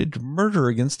committed murder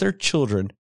against their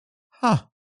children.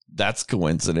 That's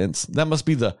coincidence. That must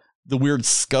be the weird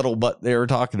scuttlebutt they were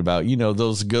talking about.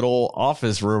 Those good old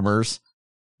office rumors,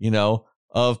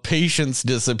 of patients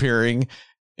disappearing.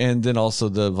 And then also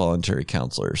the voluntary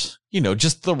counselors,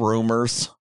 just the rumors.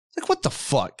 Like, what the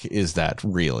fuck is that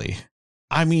really?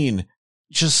 I mean,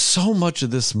 just so much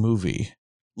of this movie,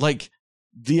 like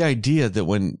the idea that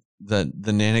when the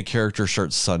Nana character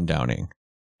starts sundowning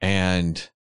and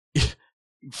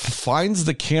finds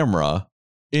the camera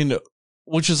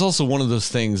which is also one of those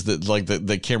things that like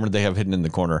the camera they have hidden in the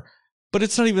corner, but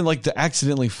it's not even like the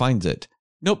accidentally finds it.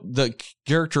 Nope. The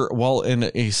character, while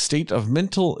in a state of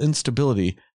mental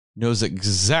instability, knows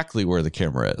exactly where the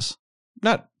camera is.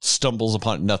 Not stumbles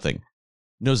upon nothing.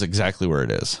 Knows exactly where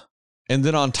it is. And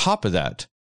then on top of that,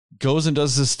 goes and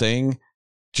does this thing,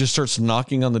 just starts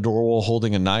knocking on the door while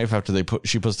holding a knife after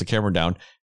she puts the camera down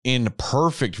in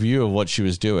perfect view of what she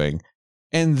was doing.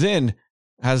 And then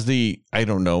has the,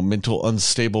 mental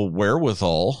unstable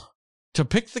wherewithal to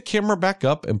pick the camera back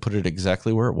up and put it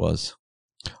exactly where it was.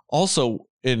 Also,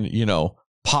 in,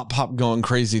 Pop going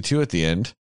crazy too at the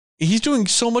end. He's doing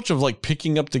so much of like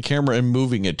picking up the camera and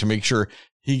moving it to make sure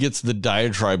he gets the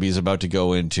diatribe he's about to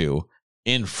go into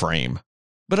in frame.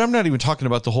 But I'm not even talking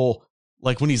about the whole,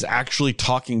 like when he's actually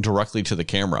talking directly to the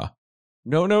camera.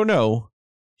 No.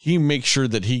 He makes sure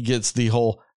that he gets the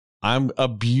whole, I'm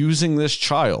abusing this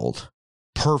child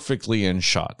perfectly in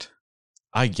shot.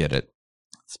 I get it.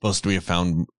 It's supposed to be a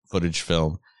found footage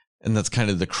film. And that's kind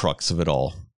of the crux of it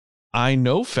all. I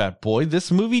know, fat boy,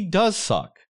 this movie does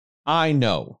suck. I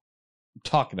know. I'm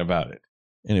talking about it.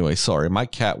 Anyway, sorry. My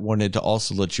cat wanted to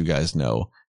also let you guys know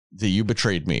that you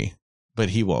betrayed me, but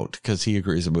he won't because he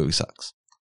agrees the movie sucks.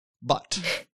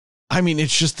 But, I mean,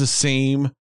 it's just the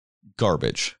same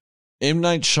garbage. M.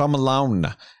 Night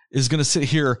Shyamalan is going to sit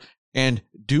here and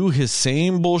do his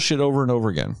same bullshit over and over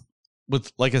again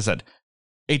with, like I said,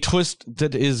 a twist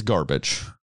that is garbage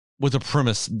with a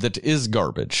premise that is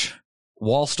garbage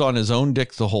whilst on his own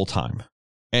dick the whole time.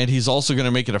 And he's also going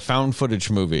to make it a found footage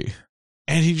movie.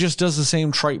 And he just does the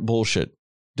same trite bullshit.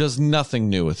 Does nothing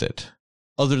new with it.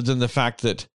 Other than the fact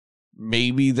that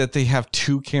maybe that they have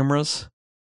 2 cameras.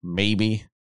 Maybe.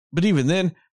 But even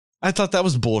then, I thought that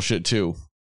was bullshit too.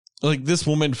 Like, this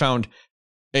woman found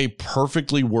a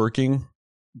perfectly working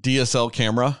DSL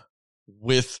camera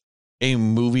with a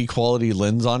movie quality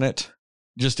lens on it.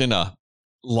 Just in a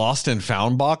lost and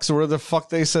found box or where the fuck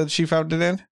they said she found it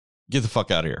in. Get the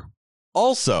fuck out of here.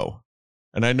 Also,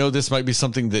 and I know this might be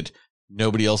something that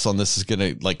nobody else on this is going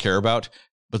to like care about,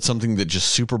 but something that just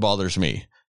super bothers me.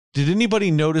 Did anybody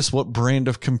notice what brand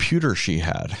of computer she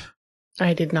had?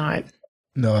 I did not.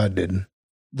 No, I didn't.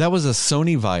 That was a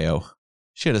Sony Vaio.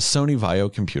 She had a Sony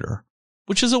Vaio computer,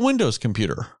 which is a Windows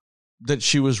computer that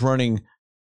she was running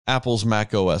Apple's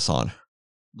Mac OS on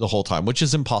the whole time, which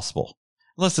is impossible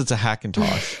unless it's a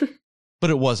Hackintosh. But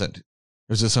it wasn't. It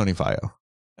was a Sony Vaio.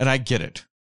 And I get it.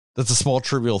 That's a small,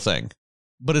 trivial thing.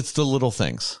 But it's the little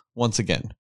things, once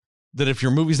again. that if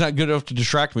your movie's not good enough to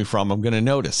distract me from, I'm going to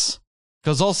notice.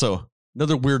 Because also,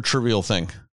 another weird trivial thing.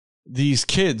 These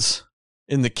kids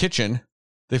in the kitchen,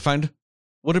 they find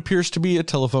what appears to be a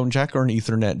telephone jack or an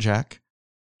Ethernet jack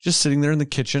just sitting there in the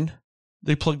kitchen.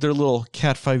 They plug their little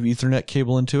Cat5 Ethernet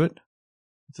cable into it.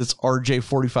 It's its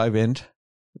RJ45 end.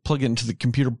 They plug it into the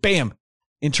computer. Bam!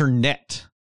 Internet.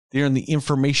 They're in the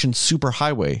information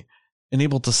superhighway and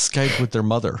able to Skype with their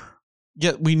mother.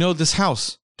 Yet we know this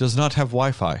house does not have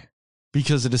Wi-Fi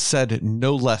because it is said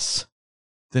no less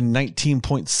than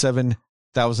 19.7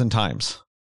 thousand times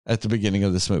at the beginning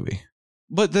of this movie.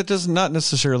 But that does not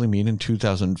necessarily mean in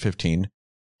 2015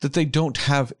 that they don't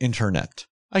have internet.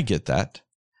 I get that.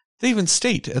 They even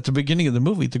state at the beginning of the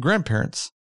movie, the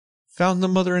grandparents found the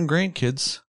mother and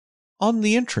grandkids on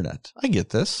the internet. I get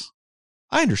this.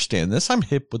 I understand this. I'm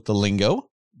hip with the lingo.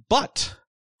 But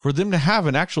for them to have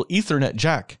an actual Ethernet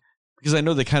jack, because I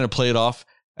know they kind of play it off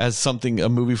as something, a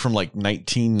movie from like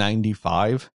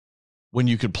 1995, when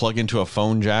you could plug into a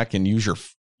phone jack and use your,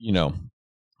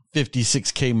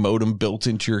 56K modem built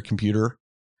into your computer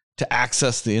to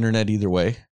access the internet either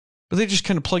way. But they just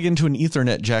kind of plug into an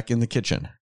Ethernet jack in the kitchen.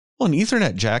 Well, an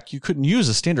Ethernet jack, you couldn't use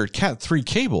a standard Cat3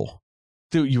 cable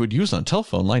that you would use on a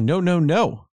telephone line.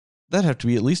 No. That'd have to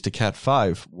be at least a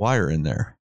Cat5 wire in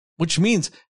there, which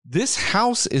means this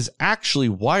house is actually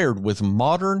wired with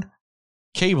modern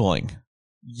cabling.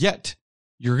 Yet,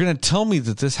 you're going to tell me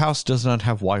that this house does not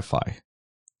have Wi-Fi.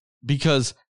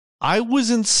 Because I was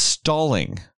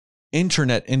installing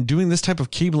internet and doing this type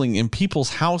of cabling in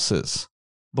people's houses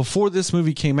before this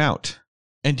movie came out.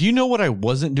 And do you know what I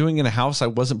wasn't doing in a house I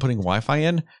wasn't putting Wi-Fi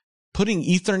in? Putting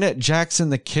Ethernet jacks in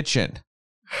the kitchen.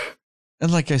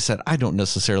 And like I said, I don't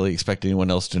necessarily expect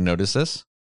anyone else to notice this.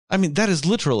 I mean, that is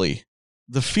literally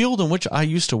the field in which I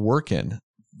used to work in,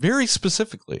 very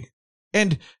specifically.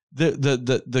 And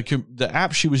the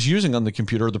app she was using on the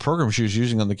computer, the program she was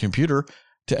using on the computer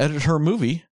to edit her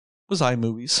movie was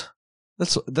iMovies.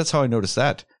 That's how I noticed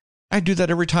that. I do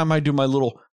that every time I do my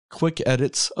little quick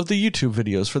edits of the YouTube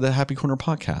videos for the Happy Corner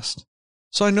podcast.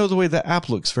 So I know the way that app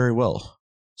looks very well.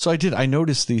 So I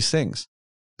noticed these things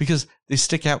because they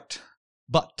stick out.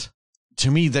 But to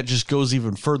me, that just goes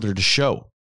even further to show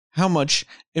how much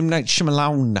M. Night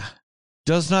Shyamalan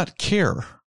does not care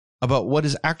about what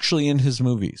is actually in his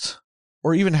movies,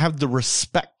 or even have the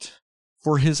respect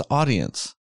for his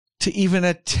audience to even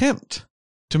attempt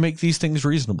to make these things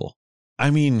reasonable. I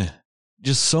mean,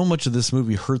 just so much of this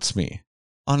movie hurts me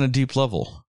on a deep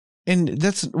level. And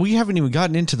we haven't even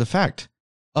gotten into the fact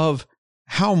of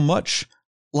how much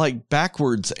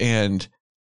backwards and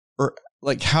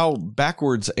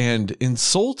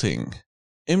insulting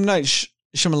M. Night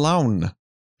Shyamalan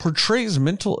portrays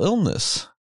mental illness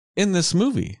in this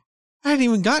movie. I hadn't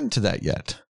even gotten to that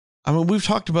yet. I mean, we've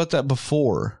talked about that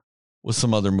before with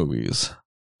some other movies,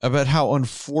 about how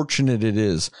unfortunate it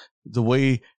is the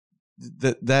way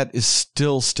that is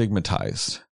still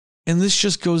stigmatized. And this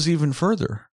just goes even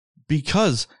further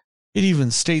because it even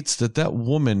states that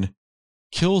woman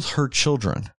killed her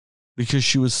children because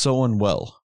she was so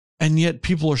unwell. And yet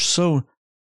people are so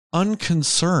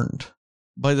unconcerned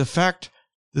by the fact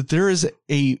that there is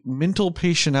a mental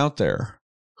patient out there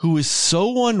who is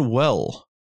so unwell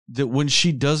that when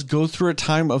she does go through a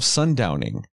time of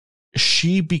sundowning,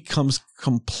 she becomes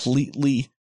completely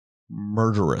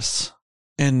murderous.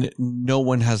 And no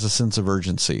one has a sense of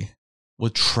urgency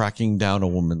with tracking down a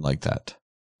woman like that.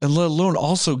 And let alone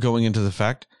also going into the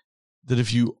fact that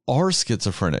if you are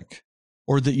schizophrenic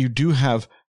or that you do have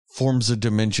forms of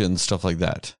dementia and stuff like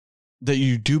that, that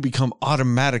you do become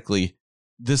automatically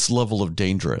this level of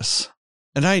dangerous.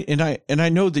 And I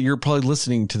know that you're probably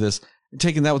listening to this and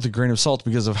taking that with a grain of salt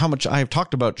because of how much I have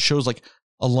talked about shows like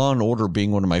A Law and Order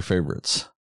being one of my favorites.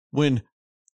 When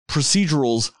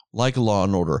procedurals like Law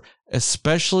and Order,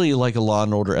 especially like a Law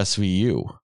and Order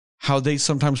SVU, how they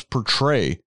sometimes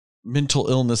portray mental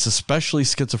illness, especially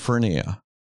schizophrenia,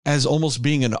 as almost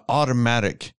being an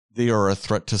automatic, they are a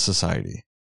threat to society.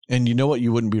 And you know what?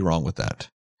 You wouldn't be wrong with that.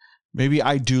 Maybe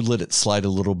I do let it slide a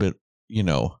little bit,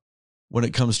 when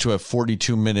it comes to a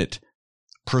 42-minute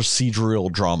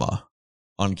procedural drama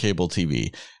on cable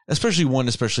TV,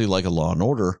 especially like a Law and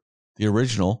Order, the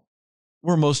original,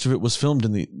 where most of it was filmed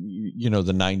in the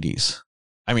 90s.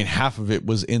 I mean, half of it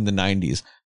was in the 90s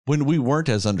when we weren't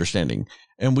as understanding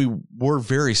and we were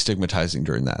very stigmatizing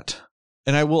during that.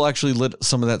 And I will actually let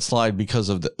some of that slide because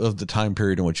of the time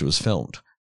period in which it was filmed.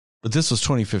 But this was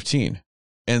 2015,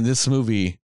 and this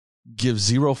movie gives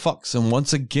zero fucks and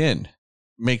once again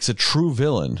makes a true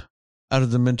villain out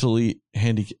of the mentally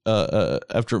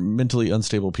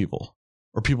unstable people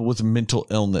or people with mental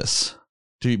illness,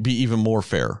 to be even more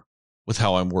fair. with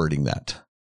how I'm wording that.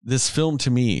 This film to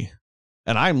me,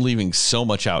 and I'm leaving so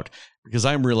much out because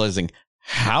I'm realizing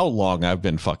how long I've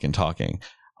been fucking talking.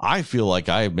 I feel like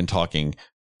I have been talking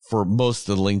for most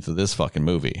of the length of this fucking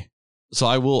movie. So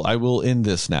I will end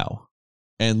this now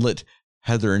and let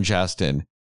Heather and Justin,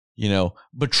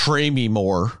 betray me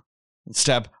more,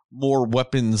 stab more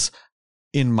weapons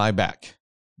in my back.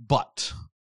 But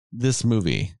this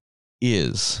movie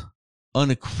is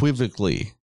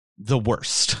unequivocally the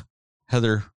worst.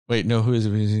 Heather, wait, no, who is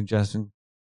it? Justin?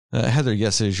 Heather,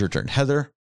 yes, it is your turn.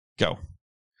 Heather, go.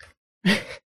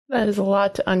 That is a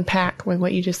lot to unpack with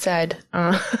what you just said.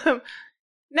 No,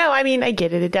 I mean, I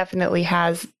get it. It definitely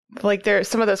has, like, there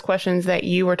some of those questions that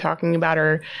you were talking about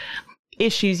are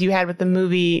issues you had with the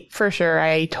movie, for sure.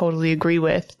 I totally agree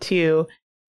with, too.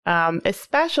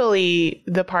 Especially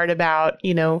the part about,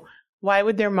 why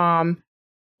would their mom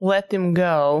let them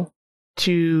go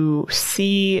to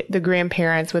see the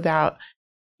grandparents without,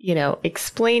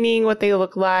 explaining what they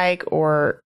look like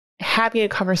or having a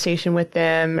conversation with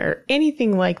them or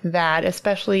anything like that,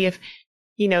 especially if,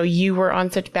 you were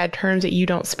on such bad terms that you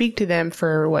don't speak to them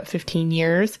for 15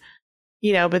 years,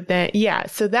 but then, yeah,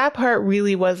 so that part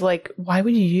really was like, why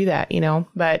would you do that?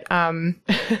 But,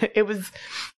 it was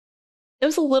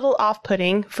a little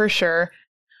off-putting for sure,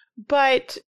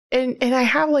 but, and I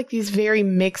have like these very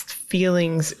mixed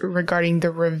feelings regarding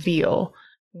the reveal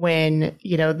when,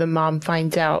 the mom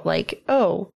finds out like,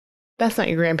 oh, that's not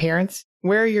your grandparents.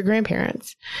 Where are your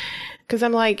grandparents? Because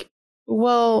I'm like,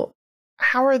 well,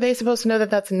 how are they supposed to know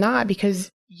that that's not? Because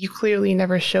you clearly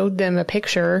never showed them a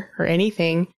picture or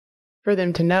anything for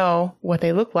them to know what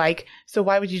they look like. So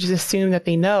why would you just assume that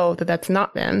they know that that's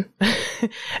not them?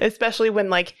 Especially when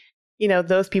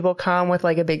those people come with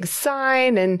like a big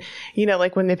sign and,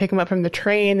 like when they pick them up from the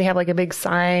train, they have like a big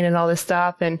sign and all this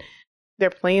stuff and they're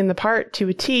playing the part to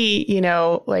a T,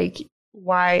 like,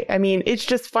 why? I mean, it's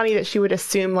just funny that she would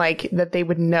assume like that they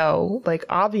would know, like,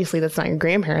 obviously that's not your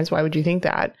grandparents. Why would you think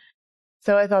that?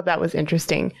 So I thought that was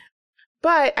interesting,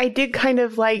 but I did kind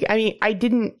of I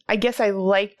guess I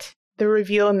liked the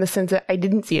reveal in the sense that I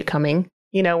didn't see it coming,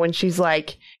 when she's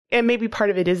like, and maybe part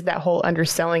of it is that whole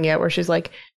underselling it where she's like,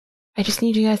 I just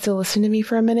need you guys to listen to me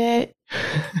for a minute.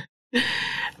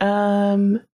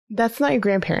 That's not your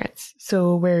grandparents.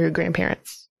 So where are your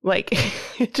grandparents? Like,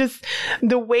 just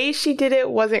the way she did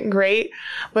it wasn't great,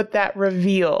 but that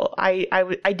reveal, I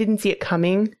didn't see it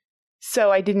coming. So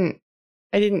I didn't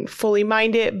fully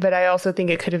mind it, but I also think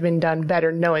it could have been done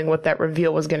better knowing what that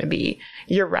reveal was going to be.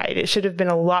 You're right. It should have been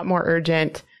a lot more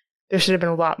urgent. There should have been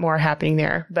a lot more happening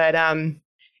there. But,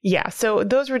 yeah, so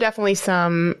those were definitely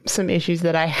some issues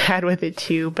that I had with it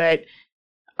too. But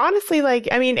honestly,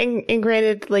 and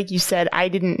granted, like you said, I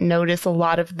didn't notice a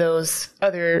lot of those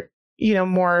other,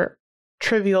 more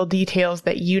trivial details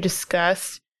that you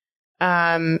discussed.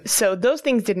 So those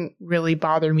things didn't really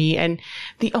bother me. And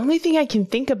the only thing I can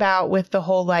think about with the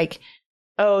whole, like,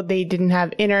 oh, they didn't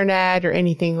have internet or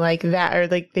anything like that, or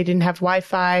like they didn't have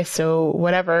Wi-Fi, so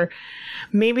whatever.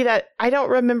 Maybe that, I don't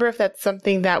remember if that's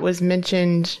something that was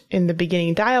mentioned in the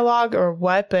beginning dialogue or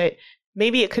what, but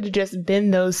maybe it could have just been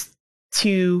those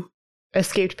two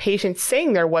escaped patients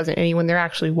saying there wasn't any when there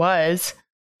actually was,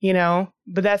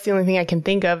 but that's the only thing I can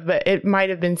think of. But it might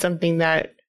have been something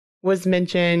that was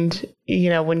mentioned,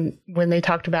 when they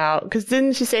talked about, because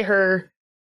didn't she say her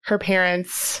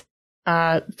parents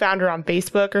found her on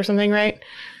Facebook or something, right?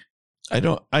 I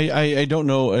don't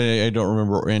know. I don't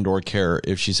remember and or care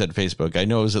if she said Facebook. I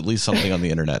know it was at least something on the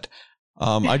internet.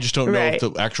 I just don't know if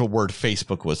the actual word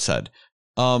Facebook was said.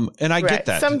 And I get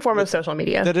that. Some form of social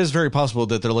media. That is very possible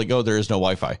that they're like, oh, there is no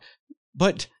Wi-Fi.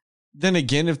 But then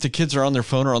again, if the kids are on their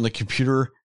phone or on the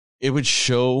computer, it would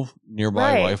show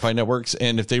nearby Wi-Fi networks.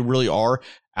 And if they really are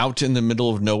out in the middle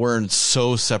of nowhere and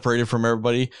so separated from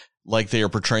everybody, like they are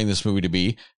portraying this movie to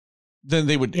be, then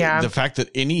they would, the fact that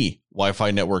any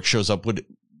Wi-Fi network shows up would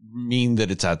mean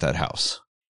that it's at that house.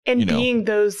 And being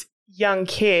those young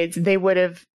kids, they would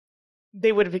have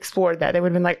explored that. They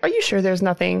would have been like, are you sure there's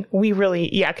nothing?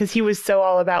 Because he was so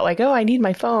all about like, oh, I need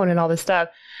my phone and all this stuff,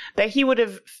 that he would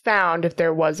have found if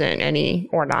there wasn't any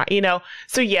or not,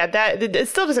 So yeah, that it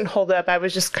still doesn't hold up. I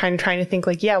was just kind of trying to think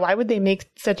like, yeah, why would they make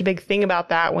such a big thing about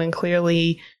that when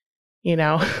clearly,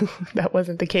 that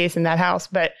wasn't the case in that house.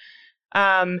 But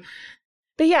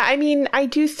yeah, I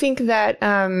do think that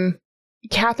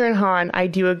Kathryn Hahn, I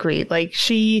do agree. Like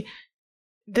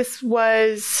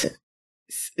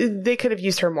they could have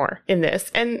used her more in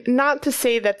this. And not to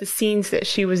say that the scenes that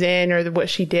she was in or what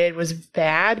she did was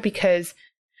bad, because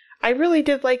I really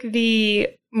did like the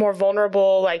more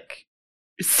vulnerable, like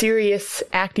serious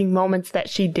acting moments that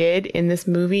she did in this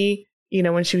movie.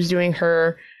 when she was doing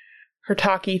her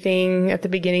talkie thing at the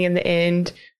beginning and the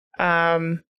end.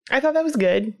 I thought that was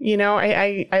good.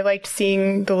 I liked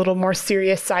seeing the little more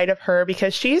serious side of her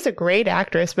because she is a great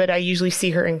actress, but I usually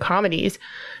see her in comedies.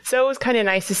 So it was kind of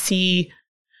nice to see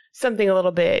something a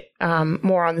little bit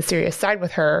more on the serious side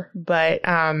with her. But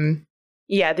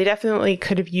yeah, they definitely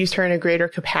could have used her in a greater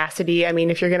capacity. I mean,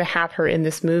 if you're going to have her in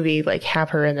this movie, like have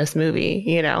her in this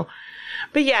movie,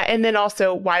 But yeah, and then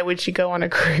also, why would she go on a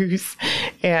cruise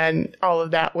and all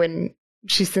of that when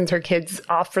she sends her kids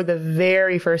off for the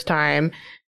very first time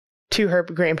to her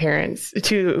grandparents,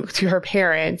 to her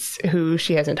parents who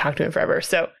she hasn't talked to in forever.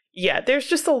 So yeah, there's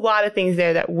just a lot of things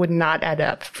there that would not add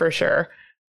up for sure.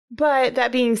 But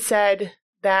that being said,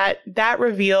 that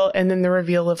reveal and then the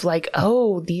reveal of like,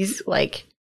 oh, these like,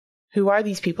 who are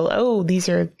these people? Oh, these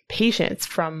are patients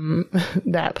from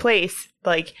that place.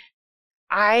 Like,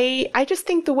 I just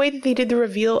think the way that they did the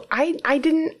reveal, I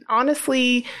didn't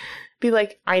honestly be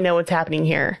like, I know what's happening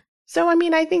here. So, I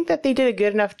mean, I think that they did a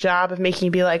good enough job of making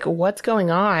you be like, what's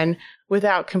going on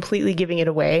without completely giving it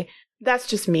away. That's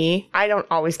just me. I don't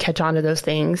always catch on to those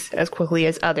things as quickly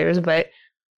as others, but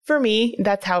for me,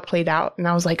 that's how it played out. And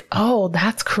I was like, oh,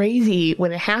 that's crazy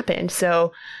when it happened.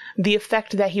 So the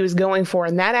effect that he was going for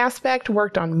in that aspect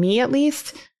worked on me at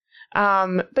least.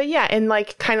 But yeah, and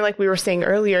like, kind of like we were saying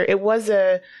earlier, it was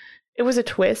a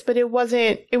twist, but it was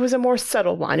a more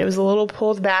subtle one. It was a little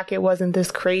pulled back. It wasn't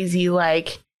this crazy,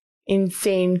 like,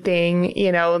 insane thing,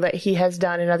 that he has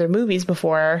done in other movies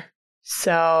before.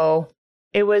 So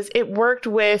it worked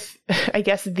with, I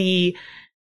guess, the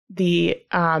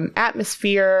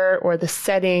atmosphere or the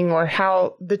setting or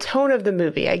how the tone of the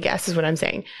movie, I guess is what I'm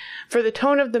saying. For the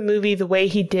tone of the movie, the way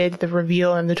he did the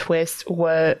reveal and the twist,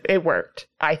 it worked,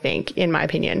 I think, in my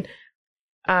opinion.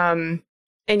 And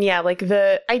yeah, like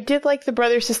I did like the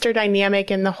brother-sister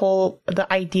dynamic and the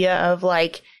idea of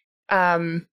like,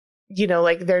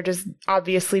 like they're just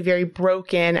obviously very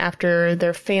broken after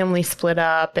their family split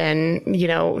up and,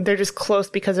 they're just close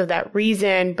because of that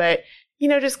reason. But,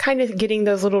 just kind of getting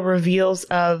those little reveals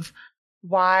of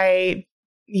why,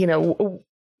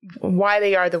 why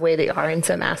they are the way they are in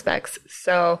some aspects.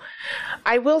 So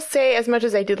I will say, as much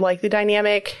as I did like the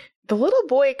dynamic, the little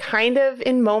boy kind of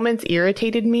in moments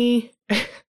irritated me.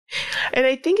 And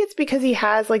I think it's because he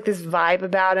has like this vibe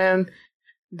about him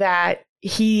that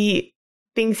he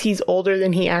thinks he's older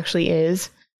than he actually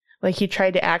is. Like he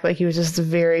tried to act like he was just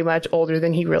very much older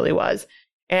than he really was.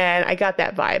 And I got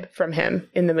that vibe from him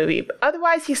in the movie. But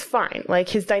otherwise, he's fine. Like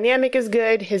his dynamic is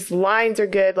good. His lines are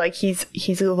good. Like he's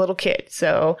a little kid.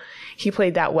 So he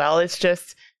played that well. It's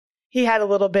just, he had a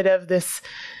little bit of this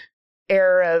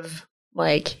air of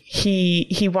like,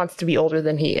 he wants to be older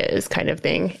than he is kind of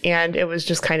thing. And it was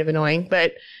just kind of annoying,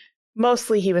 but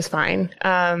mostly he was fine.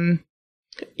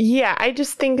 Yeah, I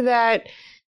just think that,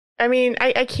 I mean,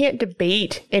 I can't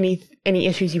debate any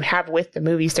issues you have with the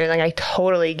movie, Sterling. I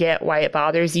totally get why it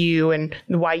bothers you and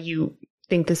why you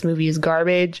think this movie is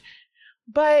garbage,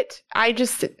 but I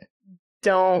just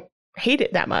don't hate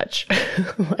it that much.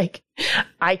 Like,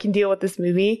 I can deal with this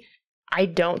movie. I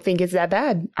don't think it's that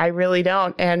bad. I really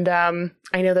don't. And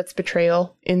I know that's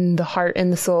betrayal in the heart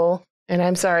and the soul, and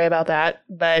I'm sorry about that,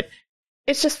 but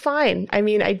it's just fine. I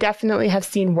mean, I definitely have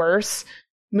seen worse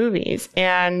movies.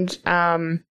 And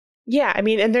yeah, I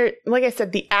mean, and there, like I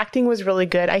said, the acting was really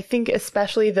good. I think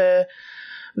especially the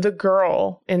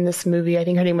girl in this movie, I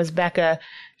think her name was Becca,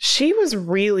 she was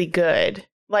really good.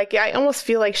 Like, I almost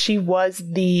feel like she was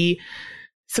the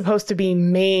supposed to be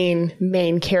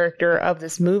main character of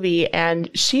this movie, and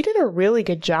she did a really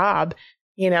good job.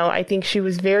 I think she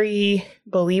was very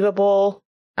believable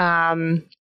in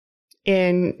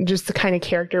just the kind of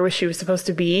character she was supposed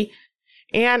to be.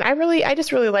 And I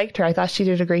just really liked her. I thought she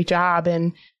did a great job.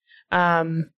 And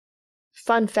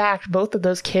fun fact, both of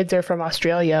those kids are from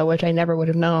Australia, which I never would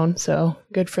have known. So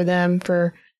good for them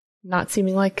for not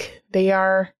seeming like they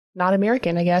are not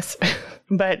American, I guess.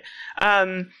 But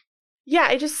yeah,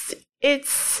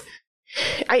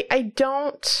 I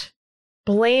don't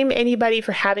blame anybody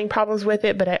for having problems with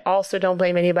it, but I also don't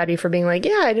blame anybody for being like,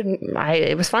 yeah,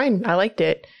 it was fine. I liked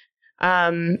it.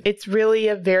 It's really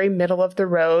a very middle of the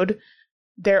road.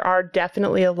 There are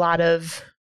definitely a lot of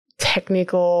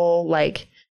technical, like,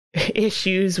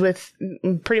 issues with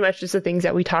pretty much just the things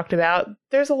that we talked about.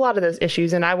 There's a lot of those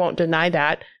issues, and I won't deny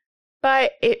that.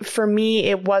 But for me,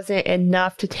 it wasn't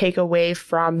enough to take away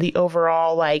from the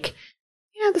overall, like,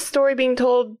 the story being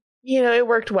told, it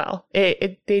worked well.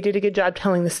 They did a good job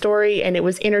telling the story, and it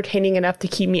was entertaining enough to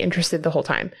keep me interested the whole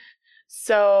time.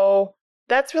 So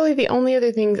that's really the only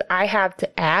other things I have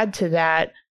to add to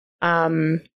that.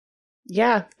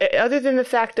 Yeah. Other than the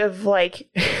fact of like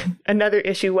another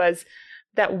issue was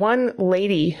that one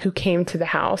lady who came to the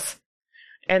house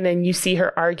and then you see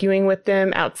her arguing with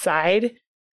them outside.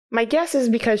 My guess is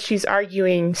because she's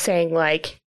arguing saying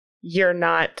like, you're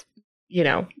not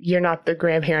the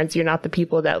grandparents. You're not the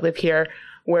people that live here.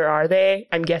 Where are they?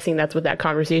 I'm guessing that's what that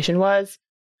conversation was.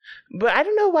 But I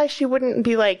don't know why she wouldn't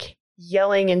be like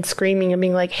yelling and screaming and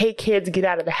being like, hey, kids, get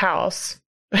out of the house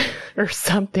or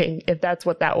something, if that's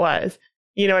what that was.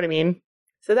 You know what I mean?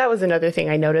 So that was another thing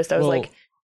I noticed. I was like,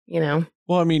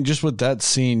 Well, I mean, just with that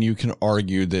scene, you can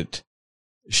argue that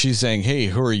she's saying, hey,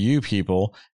 who are you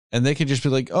people? And they could just be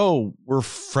like, oh, we're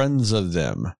friends of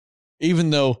them. Even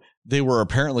though they were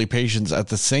apparently patients at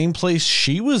the same place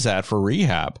she was at for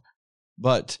rehab.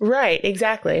 But right,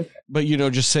 exactly. But,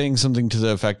 just saying something to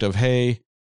the effect of, hey,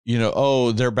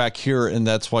 oh, they're back here and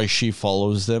that's why she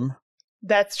follows them.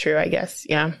 That's true, I guess.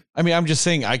 Yeah. I mean, I'm just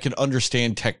saying I can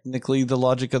understand technically the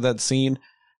logic of that scene.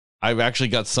 I've actually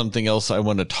got something else I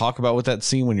want to talk about with that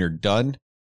scene when you're done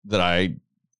that I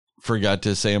forgot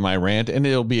to say in my rant, and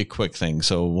it'll be a quick thing,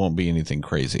 so it won't be anything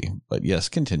crazy. But yes,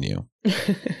 continue.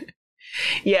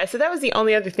 Yeah, so that was the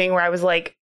only other thing where I was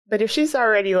like, but if she's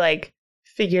already like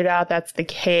figured out that's the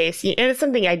case, and it's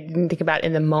something I didn't think about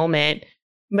in the moment,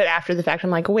 but after the fact, I'm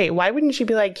like, wait, why wouldn't she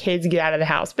be like, kids, get out of the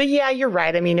house? But yeah, you're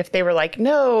right. I mean, if they were like,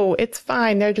 no, it's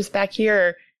fine, they're just back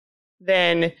here,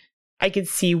 then I could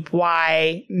see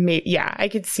why. I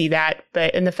could see that.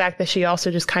 But in the fact that she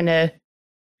also just kind of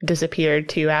disappeared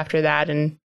too after that,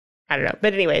 and I don't know.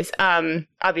 But anyways,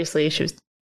 obviously she was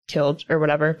killed or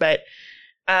whatever. But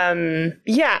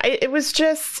it was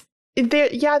just there.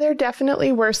 Yeah, there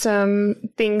definitely were some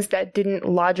things that didn't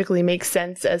logically make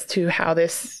sense as to how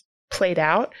this played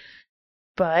out.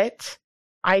 But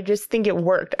I just think it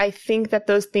worked. I think that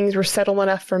those things were subtle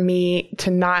enough for me to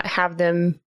not have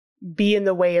them be in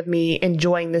the way of me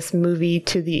enjoying this movie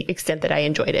to the extent that I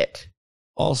enjoyed it.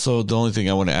 Also, the only thing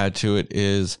I want to add to it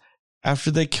is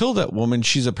after they kill that woman,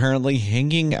 she's apparently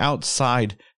hanging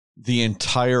outside the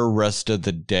entire rest of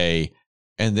the day,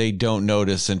 and they don't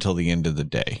notice until the end of the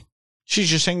day. She's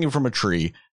just hanging from a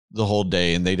tree the whole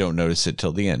day, and they don't notice it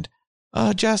till the end.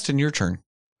 Justin, your turn.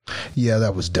 Yeah,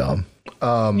 that was dumb.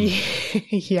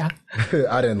 Yeah.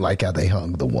 I didn't like how they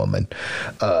hung the woman.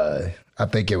 I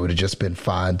think it would have just been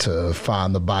fine to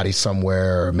find the body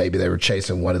somewhere, or maybe they were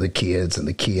chasing one of the kids and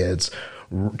the kids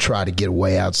tried to get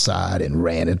away outside and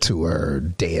ran into her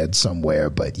dead somewhere.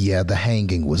 But yeah, the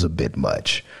hanging was a bit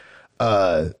much.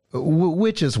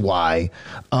 Which is why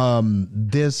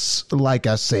this, like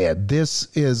I said,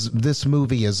 this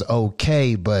movie is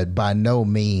okay, but by no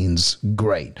means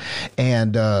great.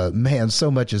 And man, so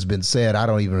much has been said, I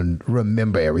don't even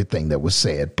remember everything that was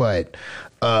said. But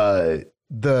I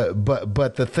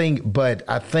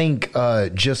think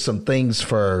just some things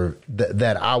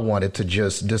that I wanted to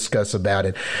just discuss about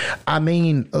it. I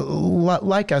mean,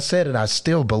 like I said, and I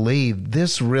still believe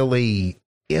this really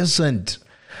isn't.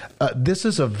 This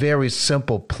is a very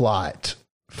simple plot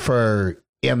for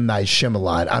M. Night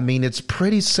Shyamalan. I mean, it's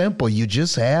pretty simple. You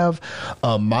just have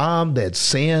a mom that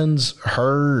sends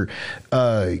her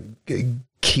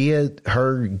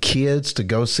kids to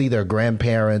go see their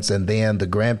grandparents, and then the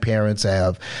grandparents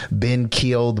have been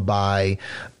killed by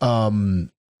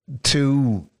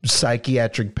two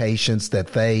psychiatric patients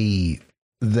that they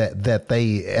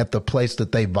at the place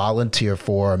that they volunteer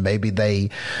for, maybe they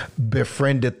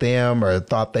befriended them or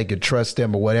thought they could trust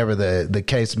them or whatever the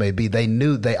case may be. They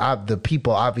knew the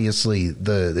people, obviously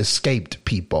the escaped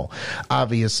people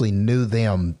obviously knew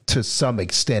them to some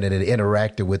extent and had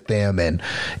interacted with them, and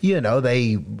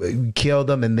they killed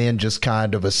them and then just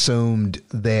kind of assumed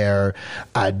their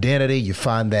identity. You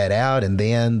find that out, and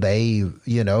then they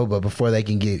but before they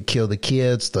can kill the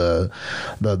kids, the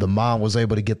mom was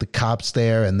able to get the cops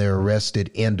there, and they're arrested.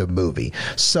 End of movie.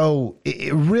 So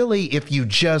really, if you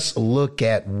just look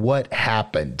at what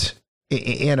happened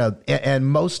and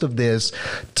most of this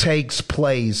takes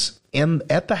place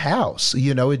at the house,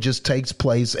 it just takes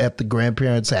place at the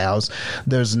grandparents' house.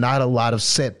 There's not a lot of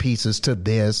set pieces to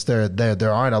this. There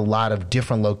aren't a lot of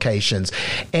different locations.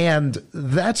 And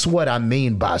that's what I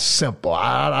mean by simple.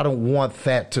 I don't want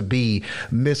that to be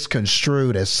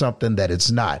misconstrued as something that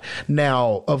it's not.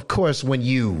 Now, of course, when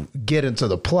you get into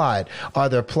the plot, are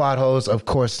there plot holes? Of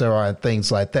course there are,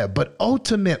 things like that. But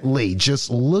ultimately, just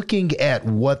looking at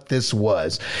what this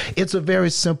was, it's a very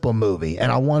simple movie.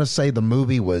 And I want to say the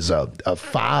movie was a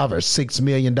 $5 or $6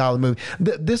 million movie.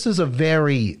 This is a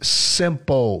very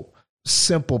simple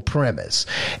premise.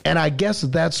 And I guess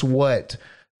that's what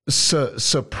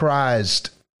surprised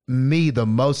me the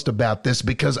most about this,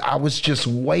 because I was just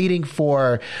waiting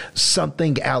for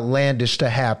something outlandish to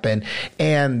happen.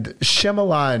 And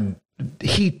Shyamalan,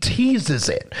 he teases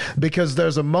it, because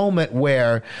there's a moment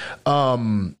where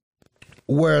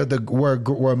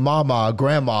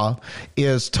grandma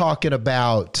is talking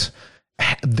about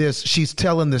this. She's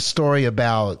telling this story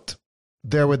about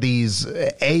there were these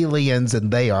aliens and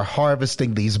they are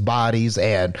harvesting these bodies,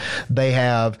 and they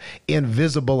have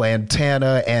invisible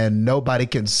antenna and nobody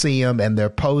can see them, and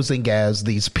they're posing as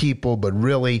these people, but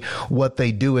really what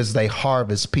they do is they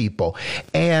harvest people.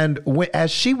 And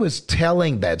as she was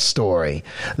telling that story,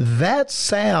 that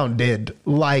sounded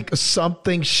like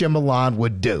something Shyamalan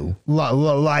would do.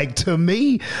 Like, to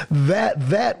me,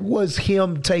 that was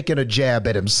him taking a jab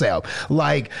at himself.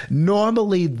 Like,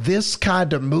 normally this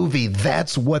kind of movie,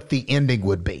 that's what the ending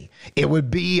would be. It would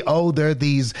be, oh, they're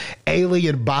these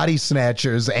alien body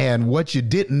snatchers, and what you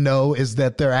didn't know is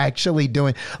that they're actually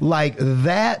doing, like,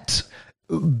 that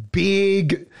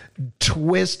big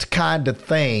twist kind of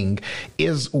thing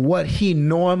is what he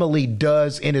normally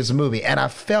does in his movie. And I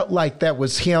felt like that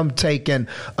was him taking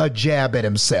a jab at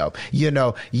himself. You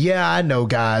know, yeah, I know,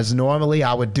 guys, normally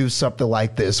I would do something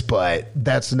like this, but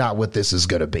that's not what this is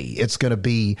going to be. It's going to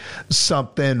be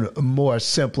something more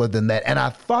simpler than that. And I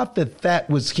thought that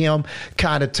was him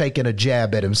kind of taking a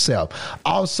jab at himself.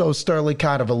 Also, Sterling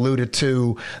kind of alluded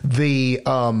to the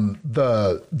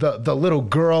little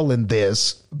girl in this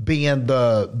being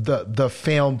the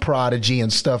film prodigy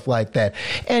and stuff like that.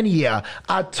 And yeah,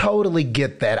 I totally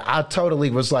get that. I totally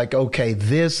was like, okay,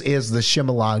 this is the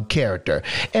Shyamalan character.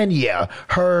 And yeah,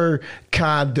 her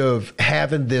kind of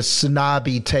having this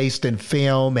snobby taste in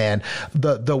film, and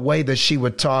the way that she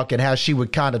would talk and how she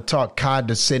would kind of talk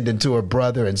condescending to her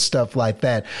brother and stuff like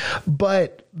that.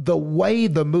 But the way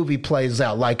the movie plays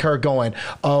out, like her going,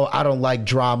 oh, I don't like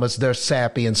dramas, they're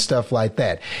sappy and stuff like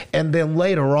that. And then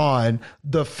later on,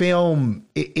 the film,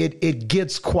 it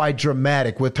gets quite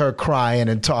dramatic with her crying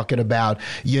and talking about,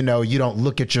 you know, you don't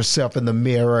look at yourself in the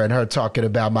mirror, and her talking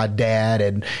about my dad,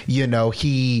 and, you know,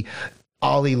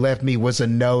 all he left me was a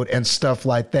note and stuff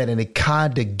like that. And it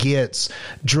kind of gets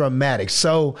dramatic.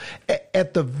 So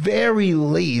at the very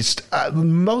least,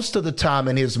 most of the time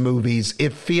in his movies,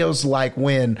 it feels like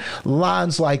when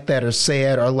lines like that are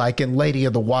said, or like in Lady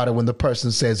of the Water, when the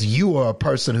person says, you are a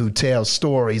person who tells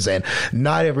stories and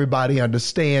not everybody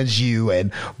understands you,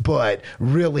 but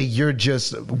really you're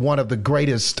just one of the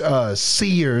greatest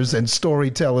seers and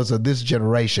storytellers of this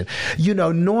generation. You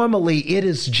know, normally it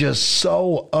is just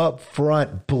so upfront,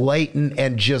 blatant,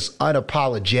 and just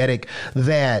unapologetic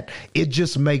that it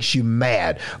just makes you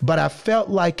mad. But I felt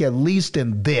like, at least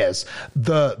in this,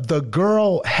 the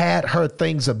girl had her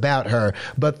things about her,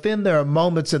 but then there are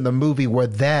moments in the movie where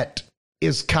that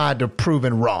is kind of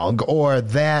proven wrong, or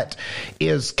that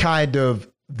is kind of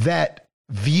that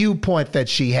viewpoint that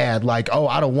she had, like, oh,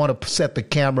 I don't want to set the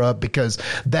camera up because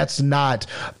that's not,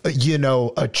 you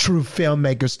know, a true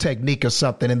filmmaker's technique or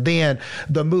something. And then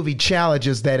the movie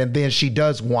challenges that, and then she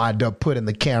does wind up putting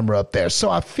the camera up there. So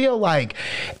I feel like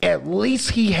at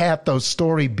least he had those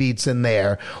story beats in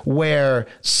there where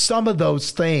some of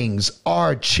those things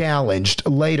are challenged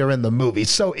later in the movie.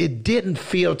 So it didn't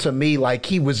feel to me like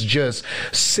he was just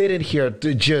sitting here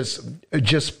to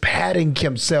just patting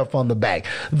himself on the back.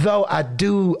 Though I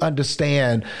do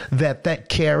understand that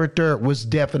character was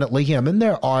definitely him. And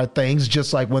there are things,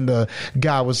 just like when the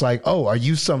guy was like, oh, are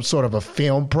you some sort of a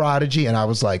film prodigy? And I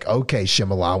was like, okay,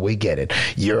 Shyamalan, we get it.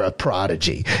 You're a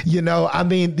prodigy. You know, I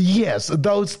mean, yes,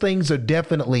 those things are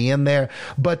definitely in there.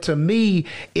 But to me,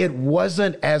 it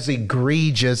wasn't as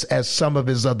egregious as some of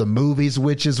his other movies,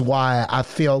 which is why I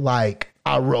feel like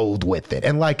I rolled with it.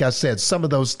 And like I said, some of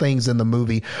those things in the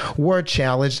movie were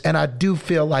challenged, and I do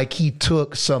feel like he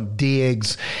took some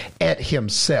digs at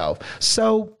himself.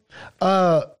 So,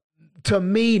 to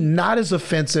me, not as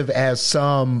offensive as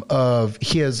some of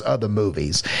his other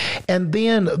movies. And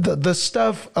then the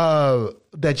stuff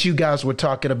that you guys were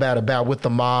talking about with the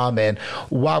mom and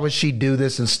why would she do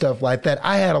this and stuff like that,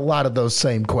 I had a lot of those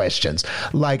same questions.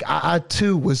 Like, I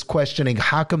too was questioning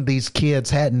how come these kids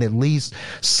hadn't at least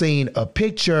seen a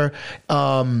picture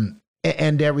and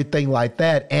everything like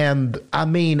that. And I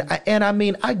mean,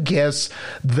 I guess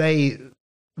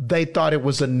they thought it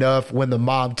was enough when the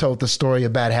mom told the story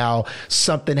about how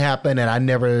something happened and I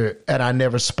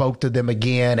never spoke to them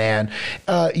again. And,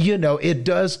 you know, it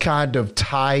does kind of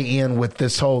tie in with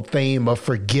this whole theme of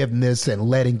forgiveness and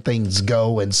letting things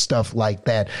go and stuff like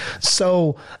that.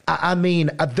 So, I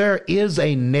mean, there is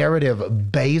a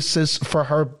narrative basis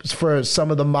for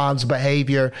some of the mom's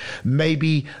behavior.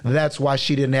 Maybe that's why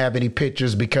she didn't have any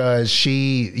pictures, because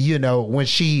she, you know, when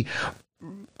she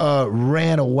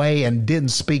ran away and didn't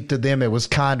speak to them. It was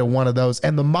kind of one of those.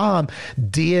 And the mom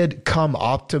did come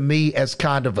off to me as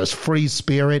kind of a free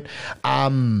spirit.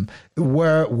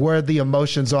 Were the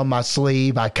emotions on my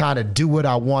sleeve. I kind of do what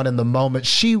I want in the moment.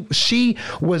 She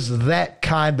was that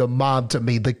kind of mom to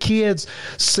me. The kids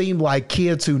seemed like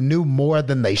kids who knew more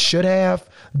than they should have.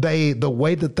 The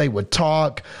way that they would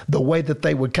talk, the way that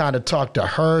they would kind of talk to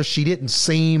her, she didn't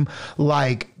seem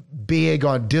like big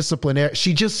on disciplinary.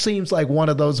 She just seems like one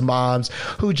of those moms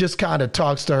who just kind of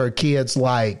talks to her kids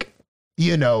like,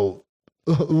 you know,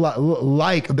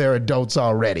 like they're adults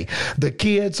already. The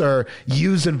kids are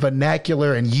using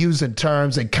vernacular and using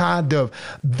terms and kind of,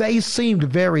 they seemed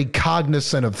very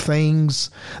cognizant of things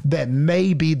that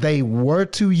maybe they were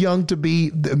too young to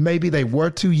be, maybe they were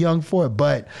too young for it,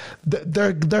 but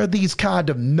they're these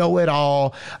kind of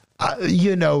know-it-all,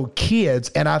 you know, kids.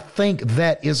 And I think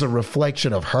that is a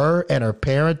reflection of her and her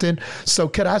parenting. So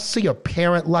could I see a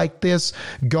parent like this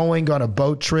going on a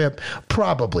boat trip?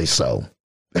 Probably so.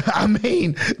 I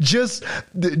mean, just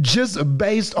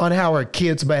based on how her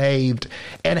kids behaved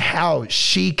and how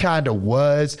she kind of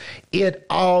was, it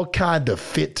all kind of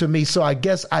fit to me. So I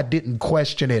guess I didn't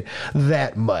question it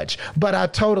that much. But I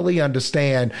totally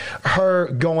understand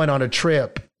her going on a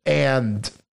trip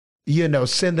and, you know,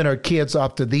 sending her kids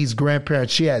off to these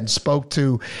grandparents she hadn't spoke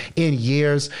to in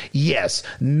years. Yes,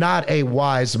 not a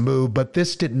wise move, but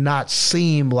this did not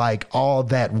seem like all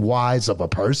that wise of a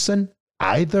person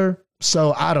either.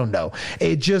 So I don't know.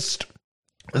 It just,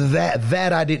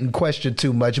 that I didn't question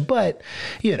too much, but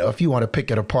you know, if you want to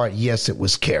pick it apart, yes, it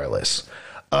was careless.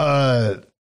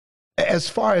 As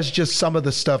far as just some of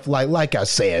the stuff, like I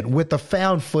said, with a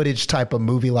found footage type of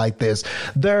movie like this,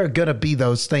 there are going to be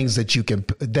those things that you can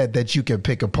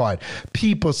pick apart.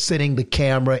 People sitting the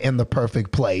camera in the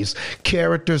perfect place,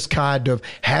 characters kind of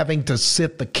having to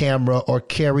sit the camera or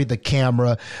carry the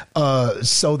camera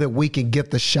so that we can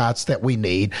get the shots that we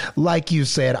need. Like you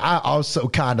said, I also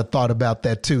kind of thought about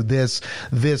that too. This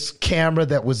camera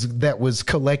that was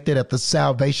collected at the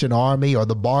Salvation Army or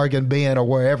the bargain bin or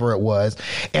wherever it was,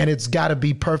 and it's got to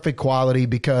be perfect quality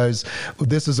because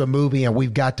this is a movie and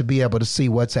we've got to be able to see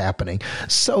what's happening.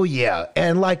 So yeah,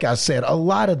 and like I said, a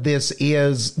lot of this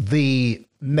is the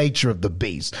nature of the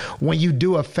beast. When you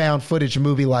do a found footage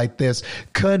movie like this,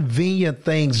 convenient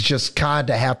things just kind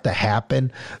of have to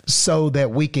happen so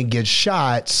that we can get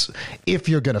shots if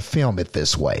you're going to film it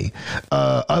this way.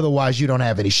 Otherwise, you don't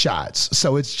have any shots.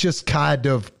 So it's just kind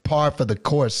of par for the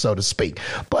course, so to speak.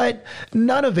 But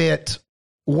none of it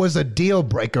was a deal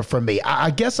breaker for me.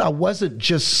 I guess I wasn't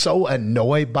just so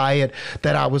annoyed by it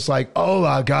that I was like, oh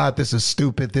my God, this is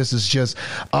stupid. This is just,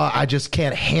 I just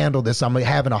can't handle this. I'm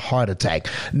having a heart attack.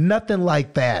 Nothing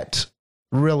like that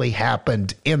really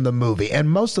happened in the movie. And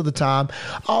most of the time,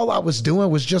 all I was doing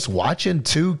was just watching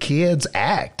two kids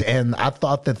act. And I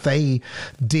thought that they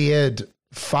did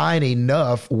fine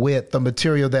enough with the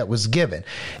material that was given.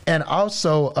 And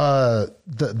also,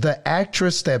 the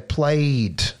actress that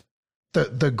played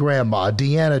the grandma,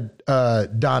 Deanna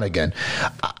Donegan,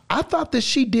 I thought that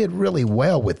she did really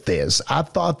well with this. I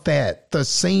thought that the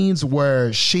scenes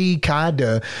where she kind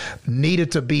of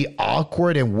needed to be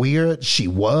awkward and weird, she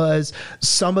was.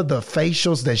 Some of the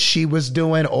facials that she was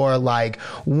doing, or like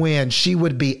when she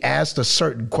would be asked a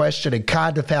certain question and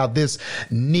kind of how this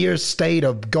near state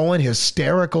of going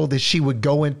hysterical that she would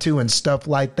go into and stuff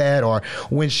like that, or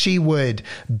when she would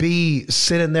be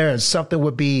sitting there and something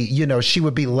would be, you know, she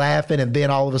would be laughing and then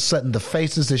all of a sudden the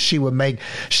faces that she would make,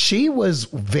 she was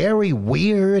very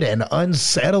weird and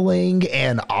unsettling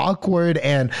and awkward.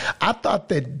 And I thought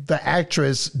that the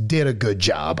actress did a good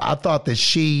job. I thought that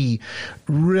she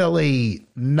really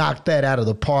knocked that out of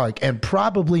the park and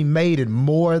probably made it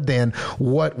more than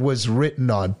what was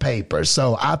written on paper.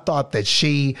 So I thought that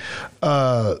she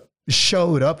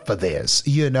showed up for this,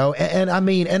 you know, and I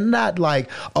mean, and not like,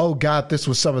 oh God, this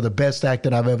was some of the best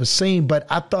acting I've ever seen, but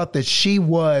I thought that she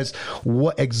was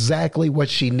exactly what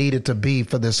she needed to be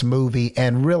for this movie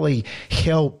and really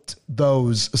helped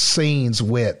those scenes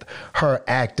with her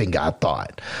acting, I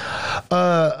thought.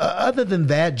 Other than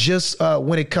that, just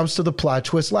when it comes to the plot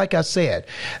twist, like I said,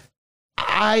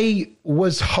 I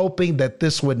was hoping that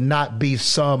this would not be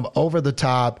some over the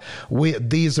top.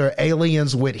 These are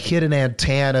aliens with hidden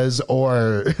antennas,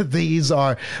 or these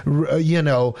are, you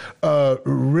know,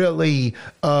 really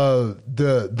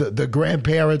the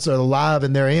grandparents are alive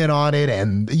and they're in on it,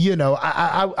 and you know,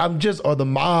 I'm just, or the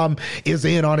mom is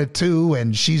in on it too,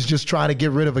 and she's just trying to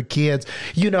get rid of her kids.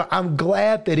 You know, I'm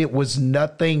glad that it was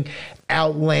nothing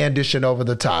outlandish and over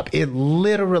the top. It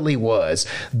literally was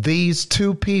these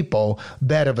two people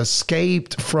that have escaped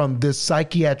escaped from this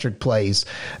psychiatric place,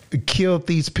 killed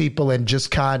these people, and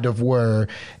just kind of were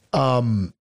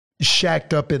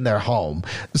shacked up in their home.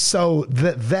 So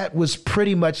that was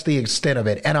pretty much the extent of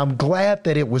it. And I'm glad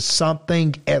that it was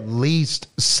something at least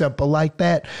simple like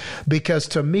that, because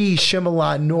to me,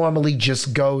 Shyamalan normally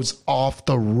just goes off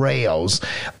the rails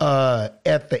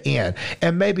at the end.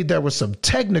 And maybe there were some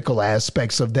technical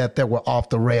aspects of that were off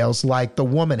the rails, like the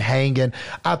woman hanging.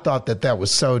 I thought that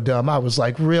was so dumb. I was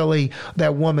like, really?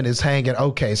 That woman is hanging?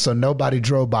 Okay, so nobody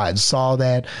drove by and saw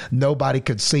that. Nobody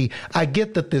could see. I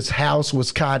get that this house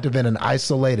was kind of in an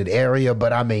isolated area,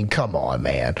 but I mean, come on,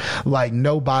 man. Like,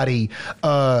 nobody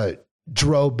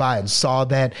drove by and saw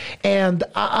that. And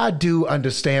I do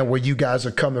understand where you guys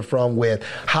are coming from with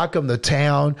how come the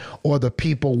town or the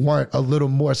people weren't a little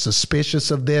more suspicious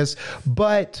of this,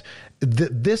 but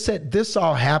this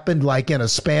all happened like in a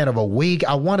span of a week.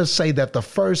 I want to say that the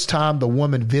first time the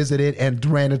woman visited and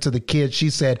ran into the kids, she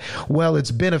said, well,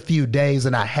 it's been a few days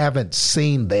and I haven't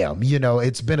seen them. You know,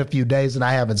 it's been a few days and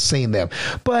I haven't seen them.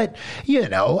 But, you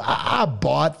know, I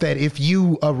bought that if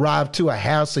you arrive to a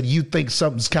house and you think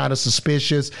something's kind of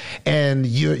suspicious and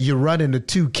you run into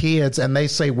two kids and they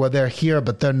say, well, they're here,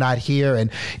 but they're not here.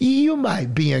 And you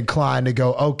might be inclined to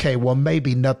go, okay, well,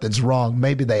 maybe nothing's wrong.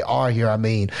 Maybe they are here. I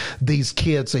mean, these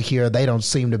kids are here. They don't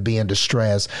seem to be in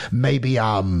distress. Maybe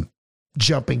I'm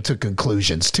jumping to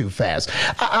conclusions too fast.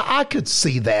 I could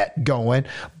see that going,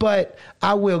 but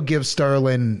I will give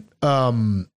Sterling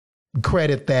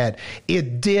credit that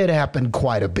it did happen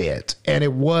quite a bit. And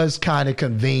it was kind of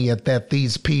convenient that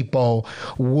these people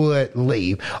would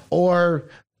leave. Or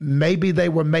maybe they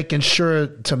were making sure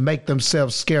to make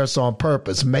themselves scarce on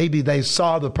purpose. Maybe they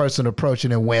saw the person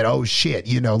approaching and went, oh shit,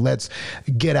 you know, let's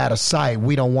get out of sight.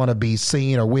 We don't want to be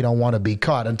seen or we don't want to be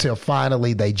caught, until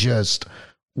finally they just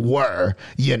were,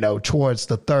 you know, towards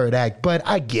the third act. But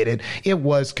I get it. It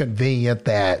was convenient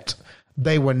that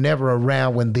they were never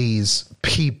around when these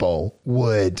people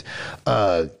would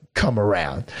come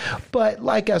around. But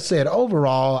like I said,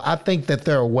 overall, I think that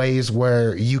there are ways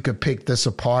where you could pick this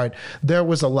apart. There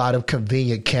was a lot of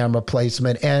convenient camera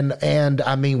placement, and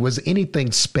I mean, was anything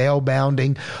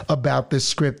spellbinding about this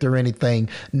script or anything?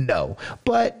 No.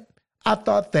 But I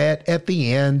thought that at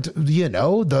the end, you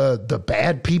know, the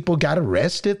bad people got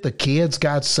arrested, the kids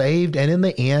got saved, and in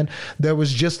the end, there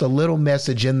was just a little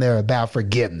message in there about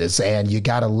forgiveness, and you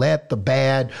got to let the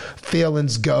bad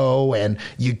feelings go, and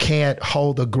you can't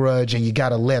hold a grudge, and you got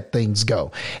to let things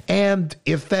go. And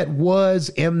if that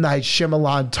was M. Night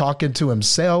Shyamalan talking to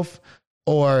himself,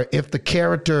 or if the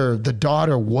character, the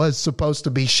daughter, was supposed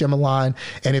to be Shyamalan,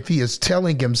 and if he is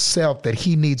telling himself that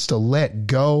he needs to let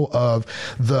go of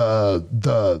the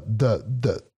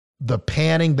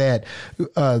panning that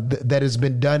that has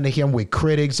been done to him with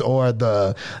critics, or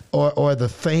the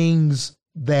things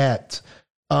that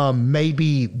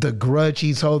maybe the grudge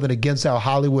he's holding against how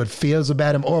Hollywood feels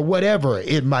about him, or whatever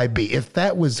it might be. If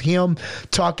that was him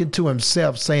talking to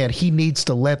himself, saying he needs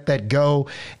to let that go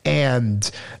and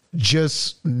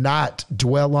just not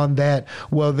dwell on that,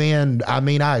 well, then, I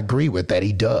mean, I agree with that.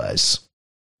 He does.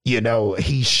 You know,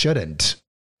 he shouldn't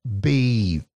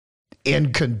be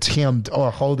in contempt or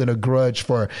holding a grudge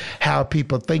for how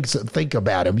people think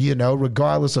about him, you know,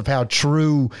 regardless of how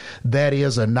true that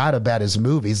is or not about his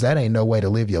movies. That ain't no way to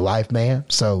live your life, man.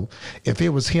 So if it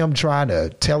was him trying to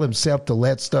tell himself to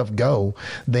let stuff go,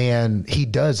 then he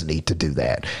does need to do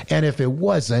that. And if it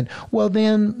wasn't, well,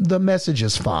 then the message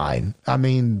is fine. I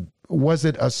mean, was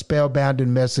it a spellbinding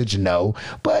message? No,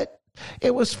 but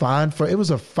it was fine. It was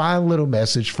a fine little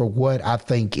message for what I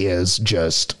think is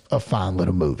just a fine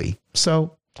little movie.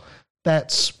 So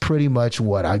that's pretty much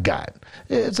what I got.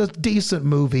 It's a decent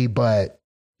movie, but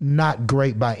not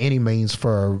great by any means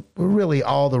for really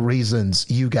all the reasons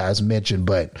you guys mentioned,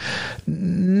 but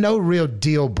no real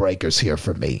deal breakers here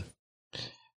for me.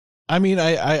 I mean,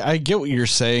 I get what you're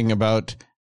saying about,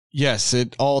 yes,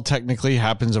 it all technically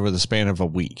happens over the span of a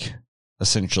week,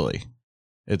 essentially.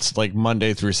 It's like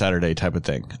Monday through Saturday type of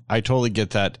thing. I totally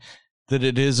get that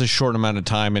it is a short amount of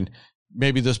time, and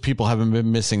maybe those people haven't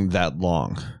been missing that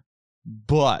long.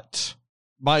 But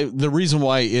the reason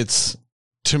why it's,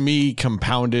 to me,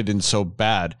 compounded and so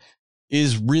bad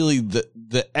is really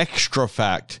the extra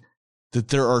fact that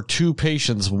there are two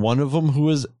patients, one of them who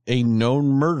is a known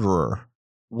murderer,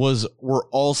 were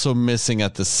also missing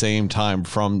at the same time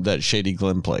from that Shady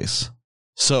Glen place.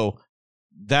 So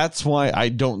that's why I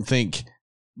don't think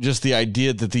just the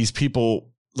idea that these people,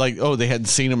 like, oh, they hadn't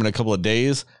seen him in a couple of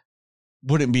days,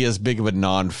 wouldn't be as big of a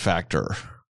non-factor.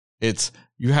 It's,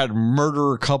 you had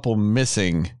murderer couple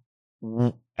missing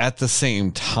at the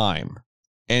same time.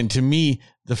 And to me,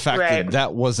 the fact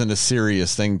that wasn't a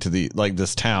serious thing to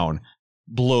this town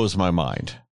blows my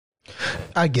mind.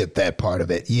 I get that part of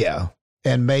it. Yeah.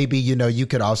 And maybe, you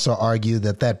could also argue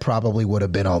that probably would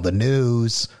have been on the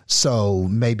news. So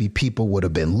maybe people would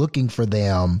have been looking for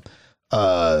them,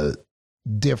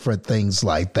 different things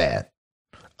like that.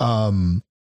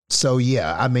 So,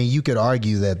 yeah, I mean, you could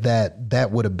argue that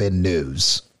would have been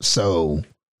news. So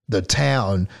the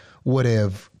town would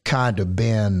have kind of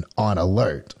been on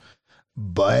alert.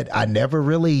 But I never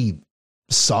really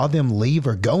saw them leave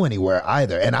or go anywhere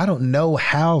either. And I don't know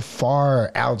how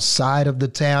far outside of the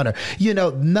town or,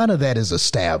 none of that is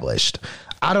established.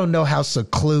 I don't know how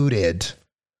secluded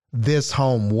this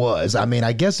home was. I mean,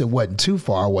 I guess it wasn't too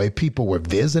far away. People were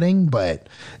visiting, but,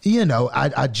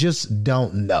 I just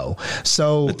don't know.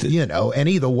 So, and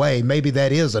either way, maybe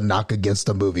that is a knock against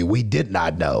the movie. We did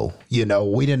not know,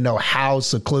 we didn't know how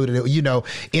secluded it,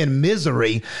 in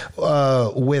Misery,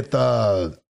 with,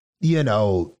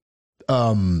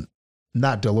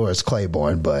 not Dolores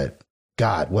Claiborne, but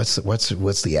God, what's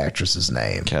the actress's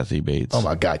name? Kathy Bates. Oh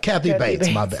my God, Kathy Bates.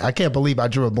 My bad. I can't believe I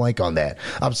drew a blank on that.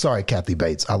 I'm sorry, Kathy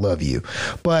Bates. I love you.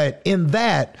 But in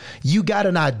that, you got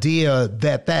an idea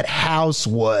that house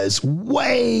was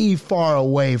way far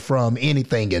away from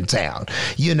anything in town.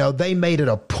 They made it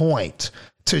a point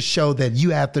to show that you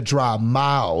have to drive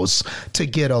miles to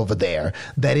get over there,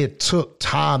 that it took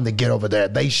time to get over there.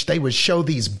 They would show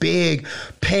these big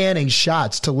panning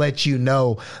shots to let you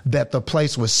know that the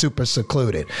place was super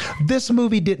secluded. This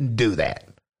movie didn't do that.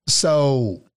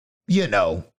 So,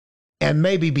 and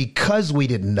maybe because we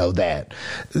didn't know that,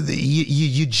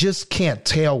 you just can't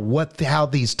tell how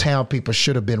these town people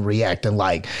should have been reacting.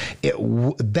 Like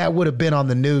that would have been on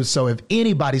the news. So if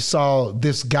anybody saw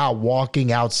this guy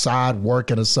walking outside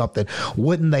working or something,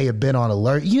 wouldn't they have been on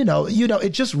alert? It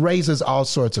just raises all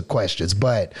sorts of questions.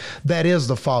 But that is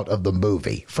the fault of the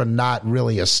movie for not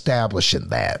really establishing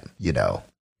that.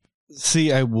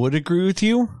 See, I would agree with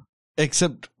you,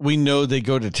 except we know they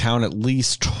go to town at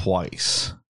least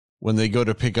twice. When they go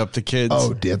to pick up the kids.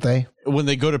 Oh, did they? When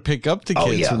they go to pick up the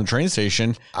kids from the train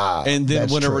station. And then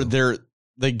whenever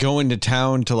they go into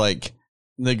town to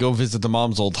they go visit the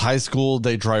mom's old high school,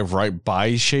 they drive right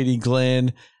by Shady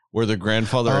Glen where their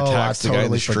grandfather attacks the guy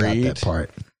in the street. I forgot that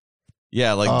part.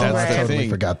 Yeah, that's the thing. Totally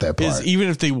forgot that part. Is even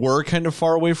if they were kind of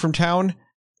far away from town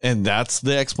and that's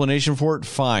the explanation for it,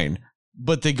 fine.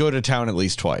 But they go to town at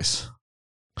least twice.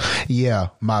 Yeah,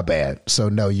 my bad. So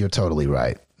no, you're totally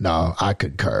right. No, I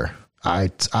concur. I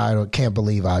can't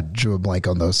believe I drew a blank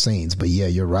on those scenes, but yeah,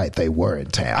 you're right. They were in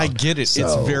town. I get it. So,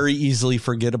 it's very easily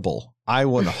forgettable. I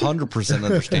 100%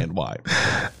 understand why.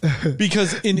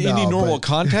 Because in any normal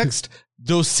context,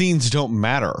 those scenes don't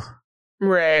matter.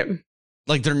 Right.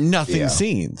 Like they're nothing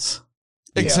scenes.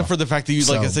 Except for the fact that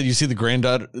I said, you see the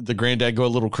granddad go a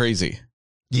little crazy.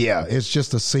 Yeah, it's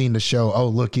just a scene to show, oh,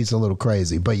 look, he's a little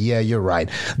crazy. But yeah, you're right.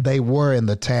 They were in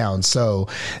the town. So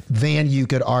then you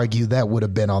could argue that would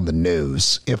have been on the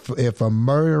news. If a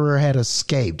murderer had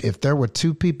escaped, if there were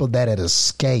two people that had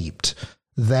escaped,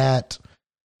 that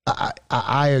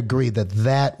I agree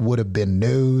that would have been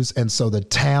news. And so the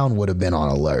town would have been on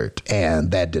alert.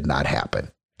 And that did not happen.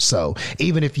 So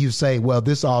even if you say, well,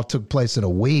 this all took place in a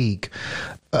week,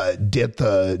 did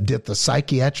the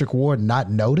psychiatric ward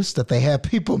not notice that they had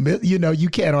people you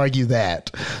can't argue that.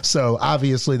 So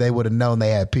obviously they would have known they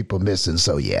had people missing.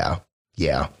 So yeah.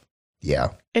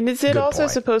 And is it also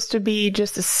supposed to be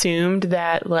just assumed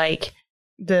that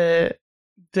the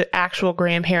actual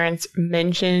grandparents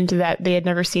mentioned that they had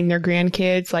never seen their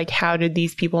grandkids? Like, how did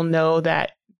these people know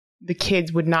that the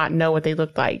kids would not know what they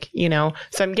looked like, So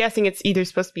I'm guessing it's either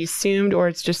supposed to be assumed or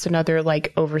it's just another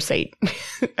oversight.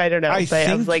 I don't know. I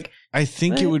think what?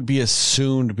 It would be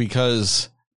assumed because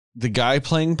the guy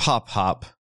playing Pop Hop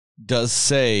does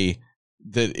say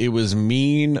that it was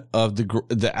mean of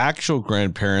the actual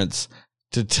grandparents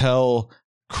to tell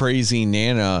crazy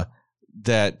Nana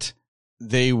that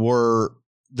the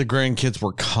grandkids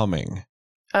were coming.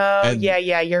 Oh, yeah,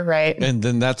 you're right. And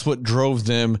then that's what drove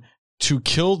them to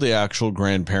kill the actual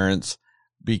grandparents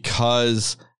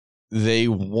because they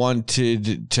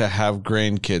wanted to have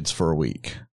grandkids for a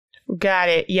week. Got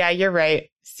it. Yeah, you're right.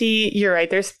 See, you're right.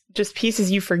 There's just pieces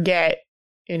you forget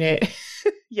in it.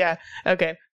 Yeah.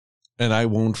 Okay. And I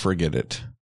won't forget it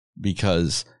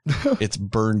because it's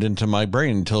burned into my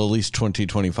brain until at least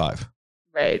 2025.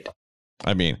 Right.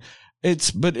 I mean,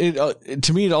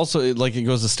 to me, it also it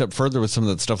goes a step further with some of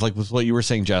that stuff, like with what you were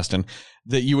saying, Justin,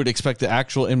 that you would expect the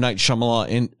actual M. Night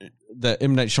Shyamalan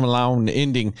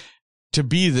ending to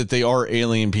be that they are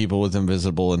alien people with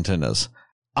invisible antennas.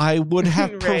 I would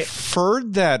have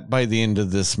preferred that by the end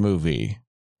of this movie.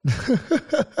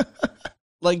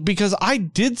 Like, because I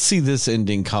did see this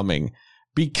ending coming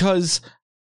because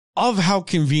of how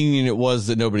convenient it was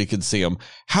that nobody could see them,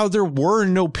 how there were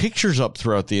no pictures up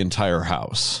throughout the entire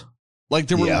house. Like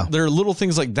there are little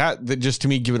things like that just to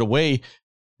me give it away,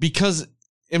 because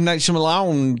M. Night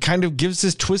Shyamalan kind of gives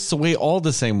his twists away all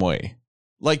the same way.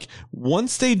 Like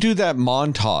once they do that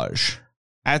montage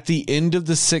at the end of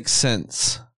The Sixth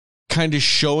Sense, kind of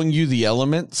showing you the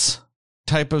elements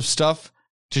type of stuff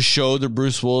to show that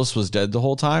Bruce Willis was dead the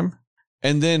whole time.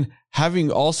 And then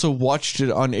having also watched it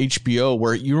on HBO,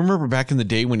 where you remember back in the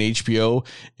day when HBO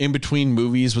in between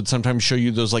movies would sometimes show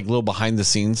you those like little behind the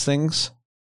scenes things.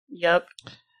 Yep.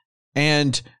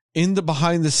 And in the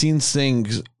behind the scenes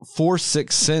things for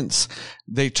Sixth Sense,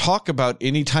 they talk about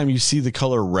anytime you see the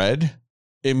color red,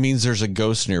 it means there's a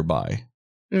ghost nearby.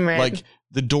 Right. Like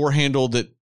the door handle that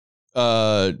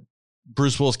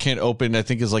Bruce Willis can't open, I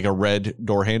think is like a red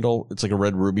door handle. It's like a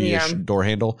red ruby-ish door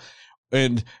handle.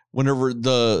 And whenever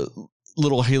the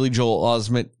little Haley Joel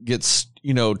Osment gets,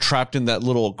 trapped in that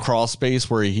little crawl space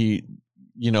where he,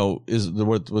 is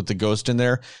with the ghost in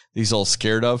there, he's all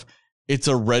scared of, it's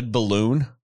a red balloon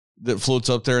that floats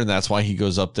up there. And that's why he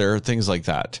goes up there, things like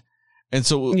that. And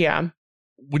so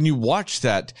when you watch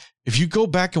that, if you go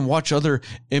back and watch other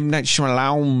M. Night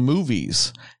Shyamalan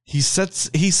movies, he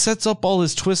sets up all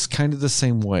his twists kind of the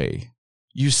same way.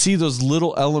 You see those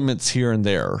little elements here and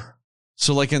there.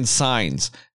 So like in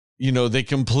Signs, they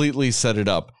completely set it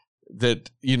up that,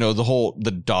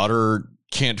 the daughter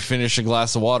can't finish a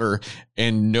glass of water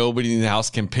and nobody in the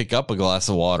house can pick up a glass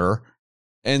of water.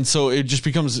 And so it just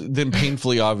becomes then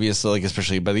painfully obvious that, like,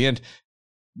 especially by the end,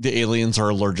 the aliens are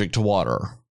allergic to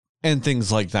water and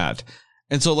things like that.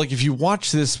 And so like, if you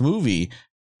watch this movie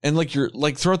and like, you're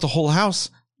like throughout the whole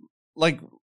house, like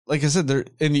I said, there,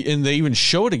 and they even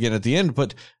show it again at the end,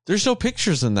 but there's no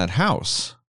pictures in that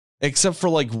house. Except for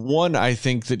like one, I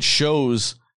think, that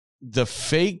shows the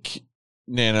fake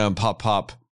Nana and Pop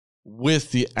Pop with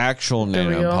the actual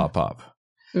Nana and Pop Pop.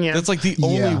 Yeah. That's like the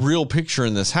only real picture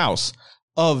in this house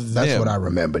of them. That's what I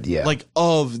remembered. Yeah. Like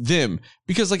of them.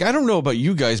 Because like, I don't know about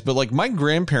you guys, but like my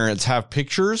grandparents have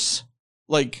pictures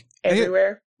like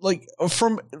everywhere, like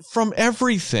from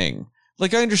everything.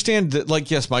 Like I understand that,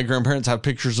 like, yes, my grandparents have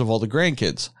pictures of all the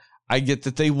grandkids. I get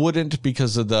that they wouldn't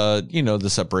because of the, the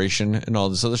separation and all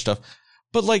this other stuff.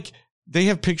 But like they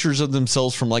have pictures of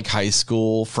themselves from like high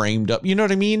school framed up. You know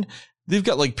what I mean? They've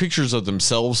got like pictures of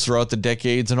themselves throughout the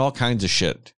decades and all kinds of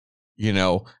shit,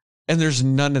 and there's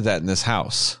none of that in this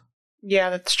house. Yeah,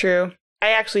 that's true.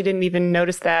 I actually didn't even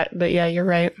notice that. But yeah, you're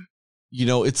right.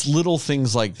 It's little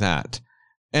things like that.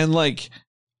 And like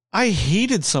I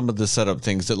hated some of the setup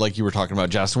things that like you were talking about,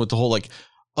 Justin, with the whole like,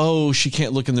 oh, she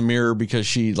can't look in the mirror because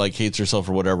she like hates herself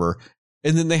or whatever.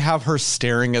 And then they have her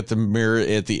staring at the mirror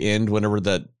at the end whenever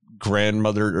that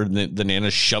grandmother or the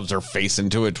Nana shoves her face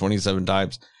into it 27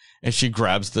 times and she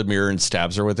grabs the mirror and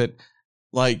stabs her with it.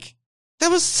 Like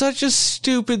that was such a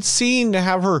stupid scene to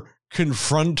have her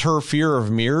confront her fear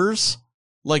of mirrors.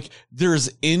 Like there's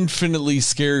infinitely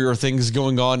scarier things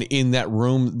going on in that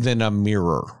room than a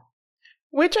mirror.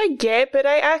 Which I get, but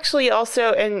I actually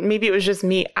also, and maybe it was just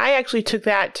me, I actually took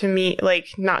that to me, like,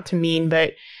 not to mean,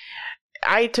 but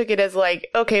I took it as like,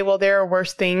 okay, well, there are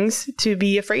worse things to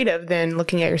be afraid of than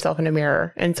looking at yourself in a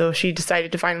mirror. And so she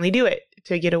decided to finally do it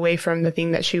to get away from the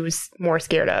thing that she was more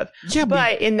scared of. Yeah,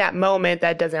 but in that moment,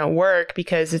 that doesn't work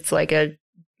because it's like a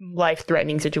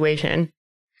life-threatening situation.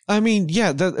 I mean,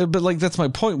 yeah, but like, that's my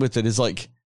point with it is like,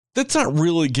 that's not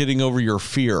really getting over your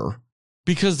fear.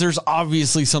 Because there's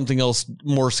obviously something else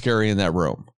more scary in that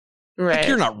room. Right. Like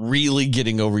you're not really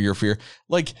getting over your fear.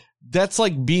 Like that's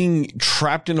like being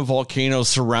trapped in a volcano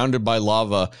surrounded by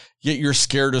lava, yet you're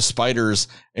scared of spiders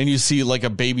and you see like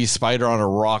a baby spider on a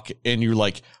rock and you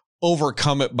like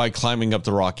overcome it by climbing up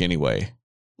the rock anyway.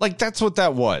 Like that's what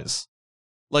that was.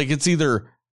 Like it's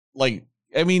either like,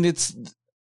 I mean, it's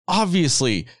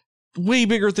obviously way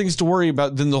bigger things to worry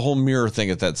about than the whole mirror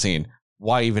thing at that scene.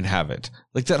 Why even have it?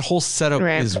 Like that whole setup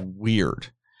is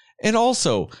weird. And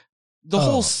also the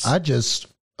whole,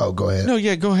 go ahead. No,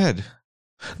 yeah, go ahead.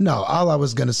 No, all I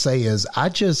was going to say is I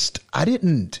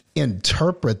didn't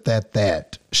interpret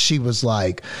that she was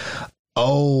like,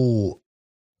 oh,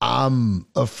 I'm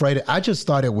afraid. I just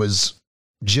thought it was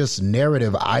just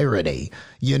narrative irony.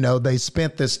 They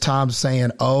spent this time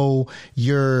saying, oh,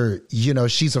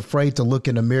 she's afraid to look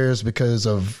in the mirrors because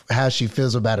of how she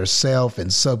feels about herself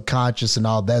and subconscious and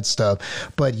all that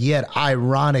stuff. But yet,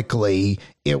 ironically,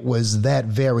 it was that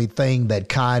very thing that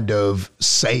kind of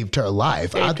saved her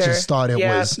life. I just thought it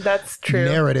was that's true.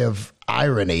 Narrative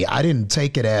irony. I didn't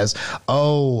take it as,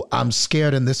 oh, I'm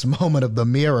scared in this moment of the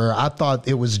mirror. I thought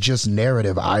it was just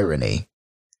narrative irony.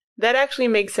 That actually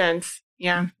makes sense.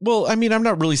 Yeah. Well, I mean, I'm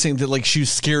not really saying that like she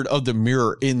was scared of the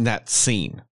mirror in that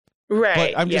scene. Right.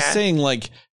 But I'm just saying like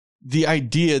the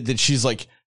idea that she's like,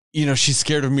 you know, she's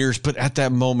scared of mirrors, but at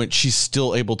that moment she's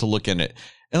still able to look in it.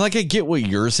 And like, I get what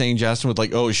you're saying, Justin, with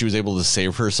like, oh, she was able to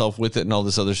save herself with it and all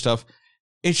this other stuff.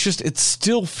 It's just, it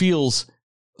still feels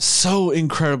so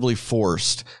incredibly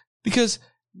forced because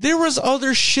there was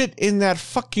other shit in that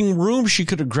fucking room she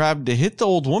could have grabbed to hit the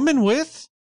old woman with.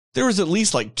 There was at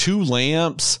least like 2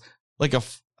 lamps,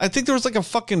 I think there was like a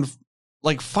fucking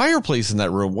like fireplace in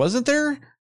that room, wasn't there?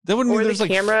 That wouldn't mean there's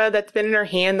like camera that's been in her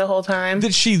hand the whole time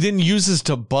that she then uses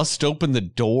to bust open the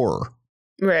door.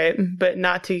 Right, but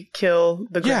not to kill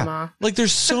the grandma. Like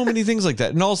there's so many things like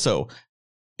that. And also,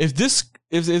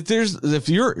 if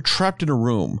you're trapped in a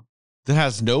room that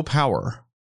has no power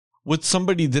with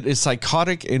somebody that is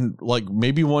psychotic and like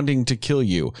maybe wanting to kill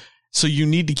you, so you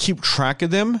need to keep track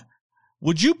of them,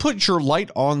 would you put your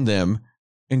light on them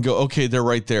and go, okay, they're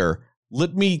right there.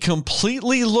 Let me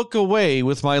completely look away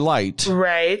with my light.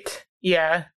 Right.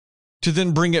 Yeah. To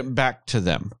then bring it back to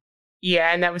them.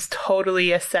 Yeah, and that was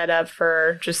totally a setup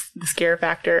for just the scare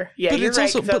factor. Yeah, but you're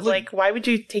right. Also, I was like, why would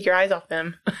you take your eyes off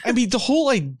them? I mean, the whole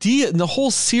idea and the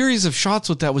whole series of shots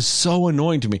with that was so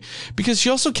annoying to me because she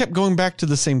also kept going back to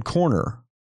the same corner.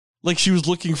 Like she was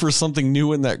looking for something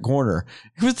new in that corner.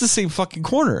 It was the same fucking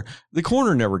corner. The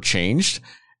corner never changed.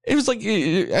 It was like,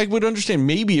 I would understand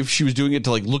maybe if she was doing it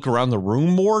to like look around the room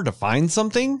more to find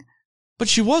something, but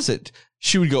she wasn't.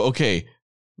 She would go, okay,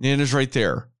 Nana's right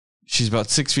there. She's about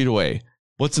 6 feet away.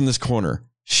 What's in this corner?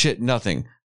 Shit, nothing.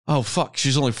 Oh, fuck.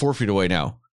 She's only 4 feet away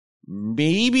now.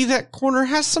 Maybe that corner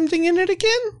has something in it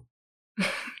again?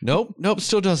 Nope,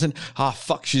 still doesn't. Ah,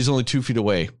 fuck. She's only 2 feet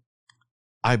away.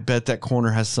 I bet that corner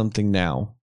has something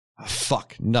now.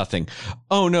 Fuck, nothing.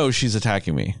 Oh, no, she's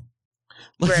attacking me.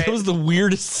 Like, right. That was the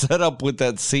weirdest setup with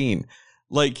that scene.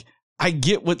 Like, I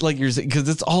get what, like, you're saying, because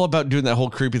it's all about doing that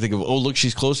whole creepy thing of, oh, look,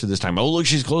 she's closer this time. Oh, look,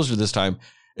 she's closer this time.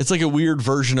 It's like a weird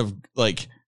version of like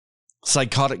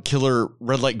psychotic killer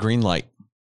red light, green light.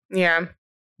 Yeah.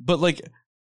 But like,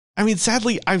 I mean,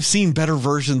 sadly, I've seen better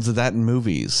versions of that in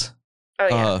movies. Oh,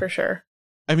 yeah, for sure.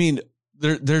 I mean,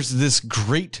 there's this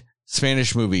great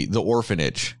Spanish movie, The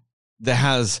Orphanage, that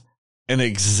has an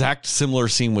exact similar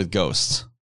scene with ghosts.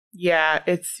 Yeah,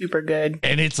 it's super good.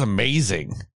 And it's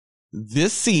amazing.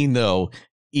 This scene, though,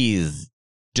 is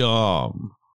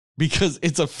dumb because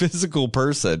it's a physical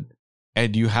person.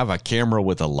 And you have a camera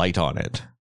with a light on it.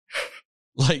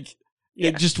 Like, yeah.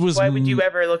 It just was... Why would you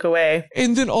ever look away?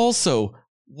 And then also,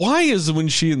 why is when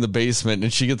she in the basement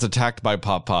and she gets attacked by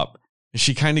Pop Pop, and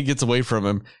she kind of gets away from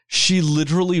him, she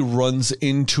literally runs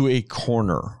into a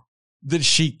corner that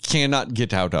she cannot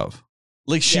get out of.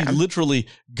 Like, she literally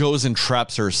goes and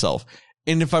traps herself.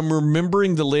 And if I'm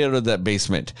remembering the layout of that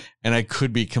basement, and I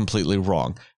could be completely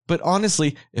wrong, but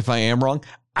honestly, if I am wrong,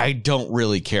 I don't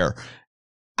really care.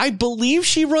 I believe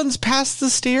she runs past the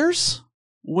stairs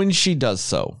when she does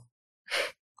so.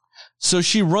 So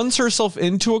she runs herself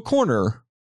into a corner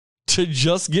to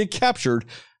just get captured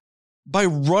by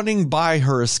running by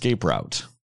her escape route.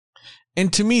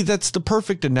 And to me, that's the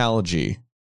perfect analogy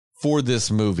for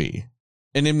this movie.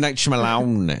 And M. Night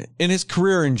Shyamalan, in his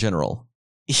career in general,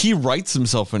 he writes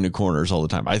himself into corners all the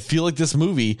time. I feel like this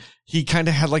movie, he kind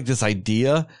of had like this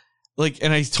idea, like,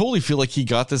 and I totally feel like he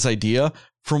got this idea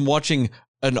from watching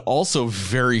an also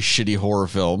very shitty horror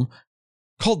film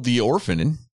called The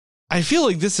Orphan. I feel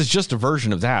like this is just a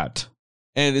version of that.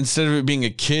 And instead of it being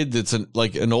a kid that's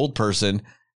like an old person,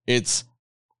 it's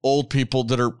old people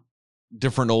that are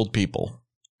different old people.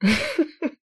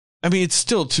 I mean, it's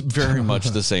still very much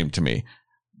the same to me.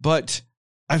 But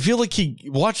I feel like he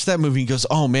watched that movie and goes,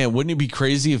 oh man, wouldn't it be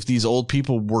crazy if these old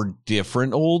people were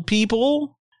different old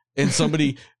people? And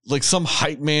somebody, like some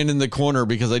hype man in the corner,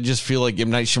 because I just feel like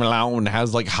M. Night Shyamalan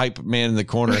has like hype man in the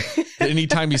corner.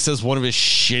 Anytime he says one of his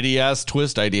shitty ass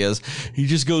twist ideas, he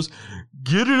just goes,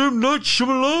 get it, M. Night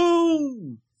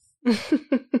Shyamalan.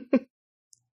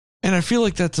 And I feel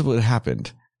like that's what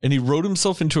happened. And he wrote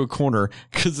himself into a corner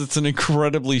because it's an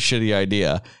incredibly shitty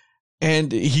idea.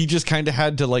 And he just kind of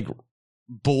had to like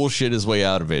bullshit his way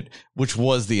out of it, which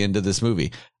was the end of this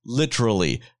movie.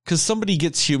 Literally, because somebody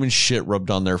gets human shit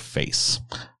rubbed on their face.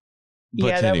 But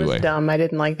yeah, that was dumb. I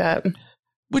didn't like that.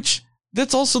 Which,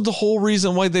 that's also the whole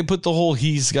reason why they put the whole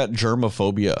he's got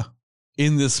germophobia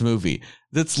in this movie.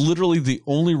 That's literally the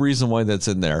only reason why that's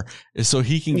in there, is so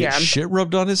he can get shit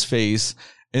rubbed on his face,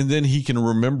 and then he can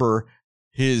remember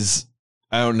his,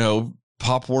 I don't know,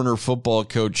 Pop Warner football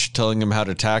coach telling him how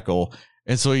to tackle.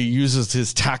 And so he uses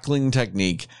his tackling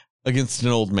technique against an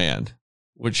old man,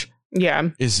 which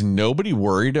is nobody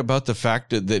worried about the fact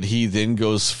that he then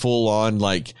goes full on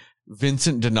like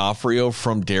Vincent D'Onofrio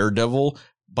from Daredevil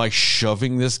by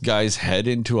shoving this guy's head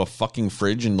into a fucking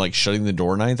fridge and like shutting the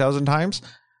door 9,000 times.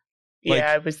 Like,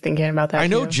 yeah, I was thinking about that. I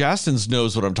know Justin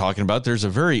knows what I'm talking about. There's a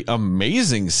very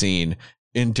amazing scene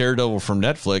in Daredevil from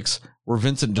Netflix where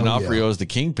Vincent D'Onofrio is the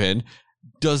Kingpin,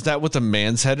 does that with a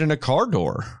man's head in a car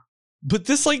door. But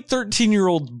this like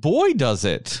 13-year-old boy does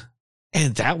it.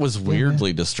 And that was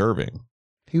weirdly disturbing.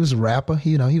 He was a rapper.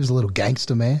 He was a little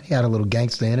gangster, man. He had a little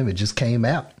gangster in him. It just came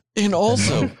out. And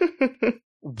also,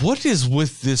 what is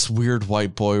with this weird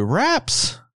white boy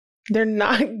raps? They're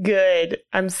not good.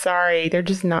 I'm sorry. They're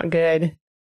just not good.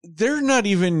 They're not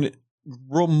even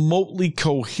remotely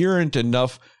coherent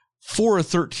enough for a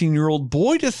 13-year-old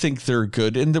boy to think they're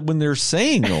good. And that when they're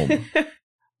saying them,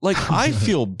 like, I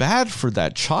feel bad for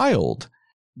that child.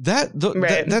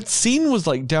 That scene was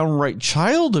like downright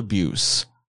child abuse,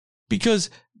 because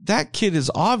that kid is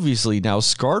obviously now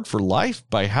scarred for life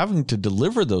by having to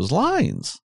deliver those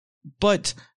lines.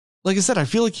 But like I said, I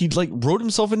feel like he like wrote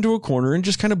himself into a corner and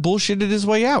just kind of bullshitted his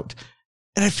way out.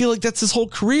 And I feel like that's his whole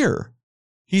career.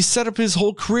 He set up his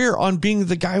whole career on being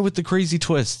the guy with the crazy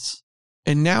twists.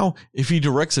 And now if he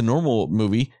directs a normal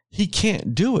movie, he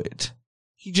can't do it.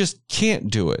 He just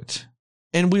can't do it.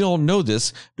 And we all know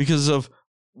this because of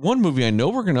one movie I know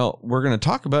we're gonna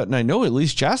talk about, and I know at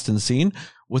least Justin's seen,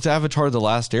 with Avatar: The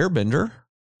Last Airbender.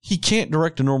 He can't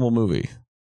direct a normal movie.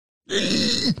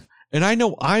 And I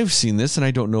know I've seen this, and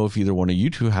I don't know if either one of you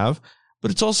two have,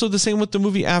 but it's also the same with the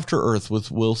movie After Earth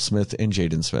with Will Smith and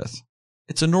Jaden Smith.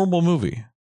 It's a normal movie.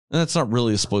 And that's not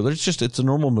really a spoiler. It's a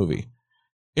normal movie.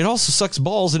 It also sucks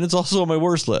balls, and it's also on my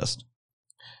worst list.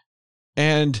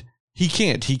 And he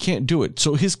can't do it.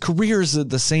 So his career is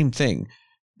the same thing.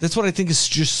 That's what I think is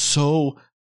just so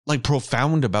like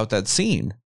profound about that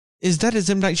scene, is that is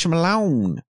M. Night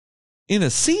Shyamalan in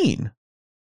a scene.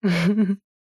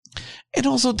 And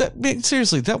also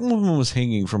seriously, that woman was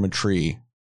hanging from a tree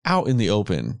out in the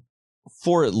open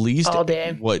for at least all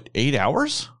day. 8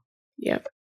 hours? Yep.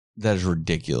 That is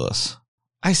ridiculous.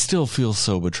 I still feel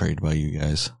so betrayed by you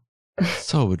guys.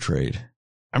 So betrayed.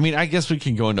 I mean, I guess we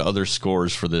can go into other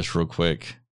scores for this real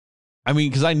quick. I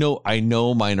mean, because I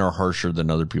know mine are harsher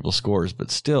than other people's scores, but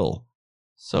still,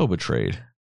 so betrayed.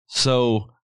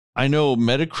 So I know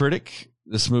Metacritic,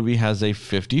 this movie has a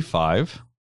 55.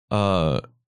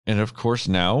 And of course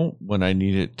now, when I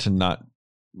need it to not,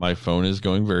 my phone is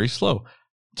going very slow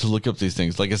to look up these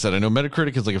things. Like I said, I know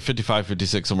Metacritic is like a 55,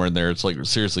 56, somewhere in there. It's like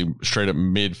seriously straight up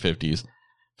mid 50s.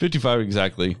 55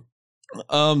 exactly.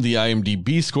 The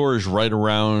IMDb score is right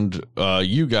around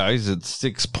you guys. It's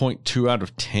 6.2 out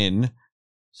of 10.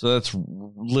 So that's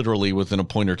literally within a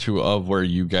point or two of where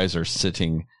you guys are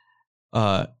sitting.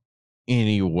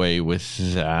 Anyway,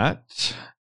 with that,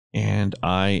 and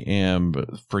I am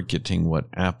forgetting what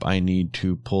app I need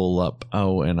to pull up.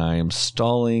 Oh, and I am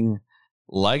stalling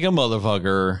like a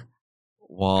motherfucker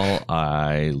while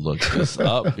I look this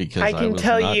up because I can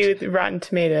tell you the Rotten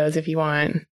Tomatoes if you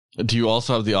want. Do you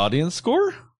also have the audience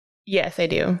score? Yes, I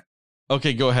do.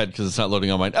 Okay, go ahead, because it's not loading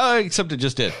on mine. Oh, except it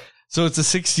just did. So it's a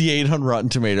 68 on Rotten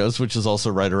Tomatoes, which is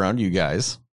also right around you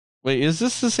guys. Wait, is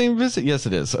this the same visit? Yes,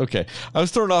 it is. Okay. I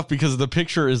was thrown off because the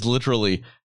picture is literally,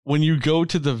 when you go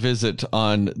to the visit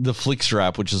on the Flickster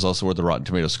app, which is also where the Rotten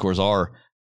Tomatoes scores are,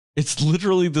 it's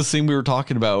literally the same we were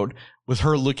talking about with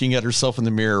her looking at herself in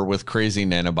the mirror with crazy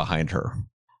Nana behind her.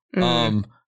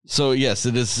 So yes,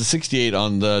 it is a 68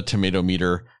 on the tomato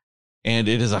meter. And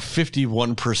it is a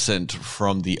 51%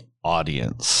 from the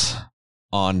audience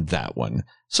on that one.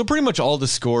 So pretty much all the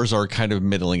scores are kind of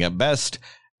middling at best.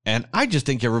 And I just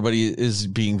think everybody is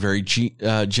being very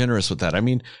generous with that. I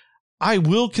mean, I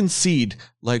will concede,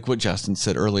 like what Justin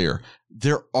said earlier,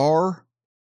 there are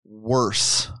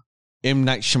worse M.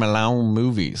 Night Shyamalan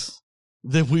movies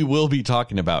that we will be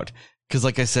talking about. Because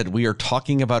like I said, we are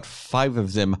talking about 5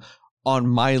 of them on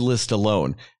my list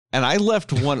alone. And I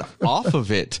left one off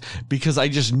of it because I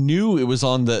just knew it was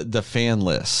on the fan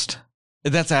list.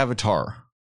 And that's Avatar.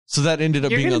 So that ended up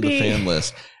being on the fan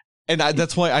list. And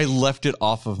that's why I left it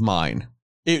off of mine.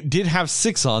 It did have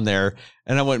 6 on there.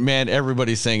 And I went, man,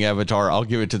 everybody's saying Avatar. I'll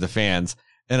give it to the fans.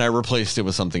 And I replaced it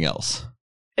with something else.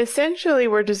 Essentially,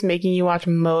 we're just making you watch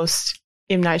most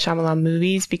M. Night Shyamalan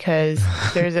movies because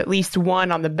there's at least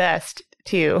one on the best,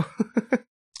 too.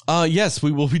 Yes,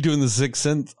 we will be doing the 6th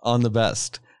Sense on the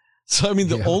best. So, I mean,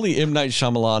 the only M. Night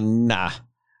Shyamalan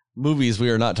movies we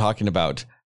are not talking about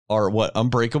are what?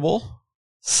 Unbreakable,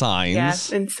 Signs.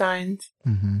 Yes, and Signs.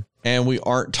 Mm-hmm. and we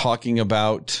aren't talking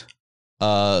about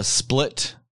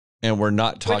Split, and we're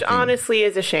not talking. Which honestly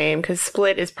is a shame, because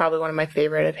Split is probably one of my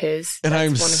favorite of his. And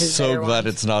I'm so glad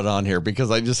it's not on here, because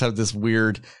I just have this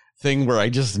weird thing where I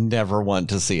just never want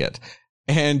to see it.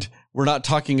 And we're not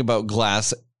talking about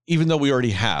Glass, even though we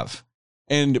already have.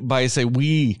 And by say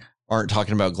we aren't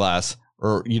talking about Glass,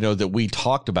 or, you know, that we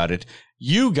talked about it,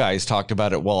 you guys talked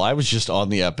about it while I was just on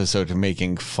the episode and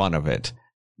making fun of it,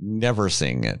 never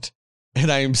seeing it.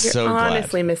 And I am so glad.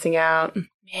 Honestly missing out.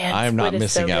 Man, I'm not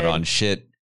missing out on shit.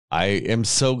 I am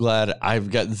so glad. I've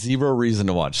got zero reason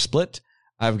to watch Split.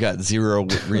 I've got zero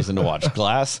reason to watch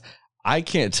Glass. I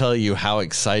can't tell you how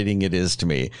exciting it is to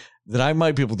me that I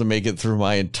might be able to make it through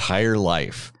my entire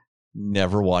life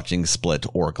never watching Split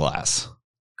or Glass.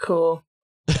 Cool.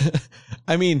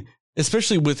 I mean,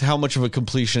 especially with how much of a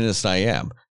completionist I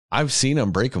am. I've seen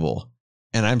Unbreakable,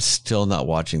 and I'm still not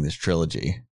watching this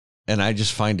trilogy. And I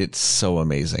just find it so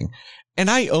amazing. And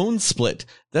I own Split.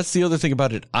 That's the other thing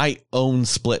about it. I own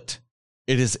Split.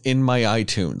 It is in my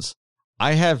iTunes.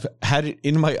 I have had it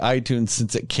in my iTunes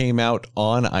since it came out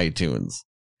on iTunes.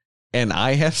 And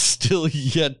I have still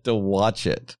yet to watch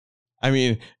it. I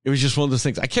mean, it was just one of those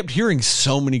things. I kept hearing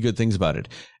so many good things about it.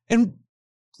 And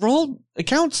for all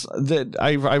accounts that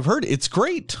I've heard, it's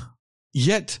great.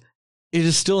 Yet, it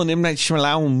is still an M. Night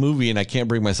Shyamalan movie, and I can't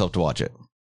bring myself to watch it.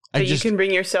 But you can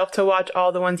bring yourself to watch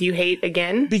all the ones you hate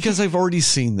again? Because I've already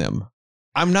seen them.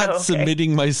 I'm not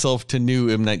submitting myself to new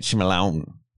M. Night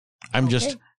Shyamalan. I'm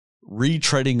just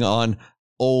retreading on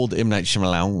old M. Night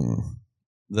Shyamalan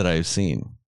that I've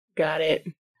seen. Got it.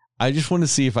 I just want to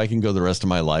see if I can go the rest of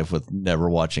my life with never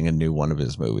watching a new one of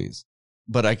his movies.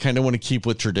 But I kind of want to keep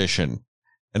with tradition,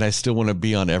 and I still want to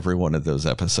be on every one of those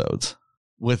episodes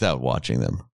without watching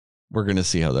them. We're going to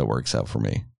see how that works out for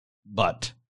me.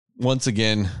 But once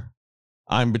again,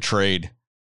 I'm betrayed.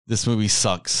 This movie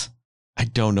sucks. I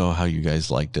don't know how you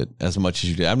guys liked it as much as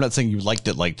you did. I'm not saying you liked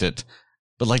it,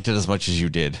 but liked it as much as you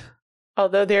did.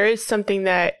 Although there is something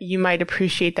that you might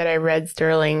appreciate that I read,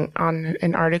 Sterling, on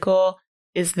an article,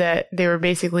 is that they were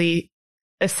basically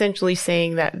essentially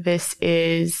saying that this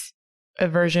is a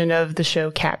version of the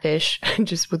show Catfish,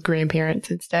 just with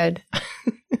grandparents instead.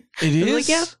 It is? Like,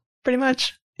 yeah, pretty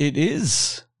much. It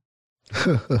is.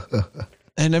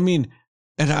 And I mean,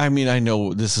 I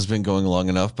know this has been going long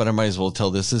enough, but I might as well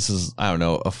tell this. This is, I don't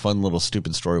know, a fun little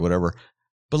stupid story, whatever.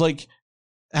 But like,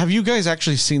 have you guys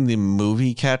actually seen the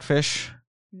movie Catfish?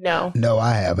 No. No,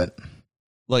 I haven't.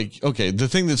 Like, okay, the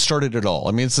thing that started it all.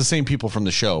 I mean, it's the same people from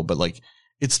the show, but like,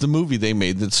 it's the movie they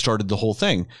made that started the whole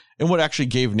thing and what actually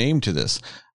gave name to this.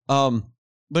 But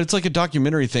it's like a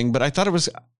documentary thing, but I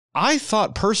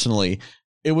thought personally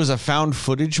it was a found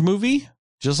footage movie,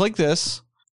 just like this.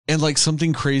 And like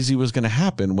something crazy was going to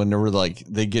happen when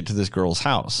they get to this girl's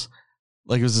house.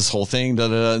 Like it was this whole thing,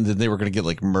 and then they were going to get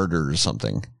like murdered or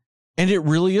something. And it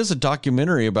really is a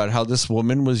documentary about how this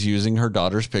woman was using her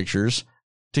daughter's pictures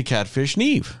to catfish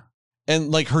Neve.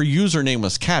 And like her username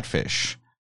was Catfish.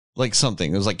 Like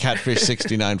something. It was like Catfish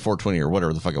 69 420 or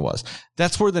whatever the fuck it was.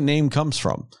 That's where the name comes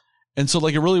from. And so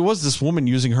like it really was this woman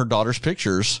using her daughter's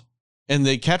pictures, and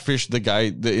they catfished the guy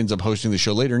that ends up hosting the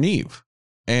show later, Neve.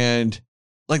 And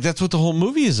like that's what the whole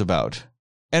movie is about.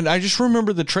 And I just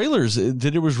remember the trailers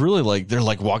that it was really like they're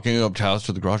like walking up to house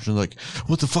to the garage and like,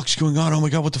 what the fuck's going on? Oh my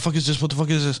God, what the fuck is this? What the fuck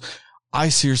is this? I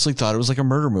seriously thought it was like a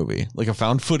murder movie, like a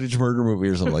found footage murder movie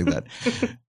or something like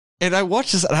that. And I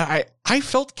watched this and I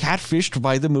felt catfished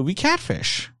by the movie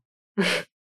Catfish,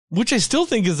 which I still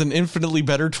think is an infinitely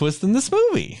better twist than this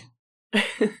movie.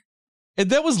 And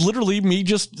that was literally me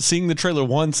just seeing the trailer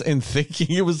once and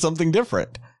thinking it was something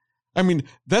different. I mean,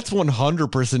 that's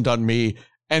 100% on me,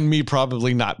 and me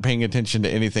probably not paying attention to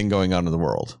anything going on in the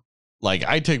world. Like,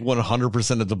 I take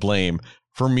 100% of the blame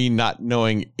for me not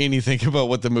knowing anything about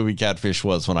what the movie Catfish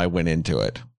was when I went into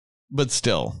it. But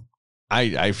still,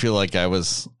 I feel like I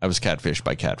was catfished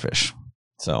by Catfish.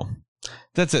 So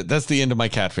that's it. That's the end of my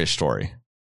Catfish story.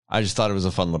 I just thought it was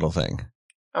a fun little thing.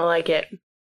 I like it.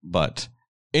 But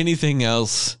anything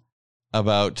else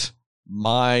about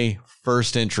my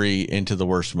first entry into the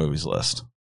worst movies list?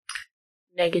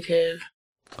 Negative.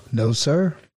 No,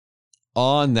 sir.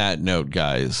 On that note,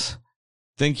 guys,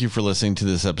 thank you for listening to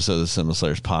this episode of the Cinema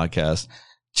Slayers podcast.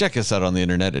 Check us out on the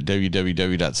internet at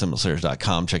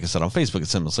www.cinemaslayers.com. Check us out on Facebook at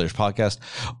Cinema Slayers Podcast,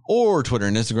 or Twitter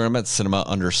and Instagram at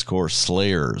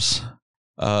cinema_slayers.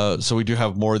 So we do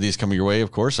have more of these coming your way,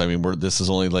 of course. I mean, this is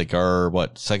only like our,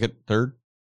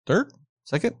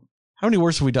 second? How many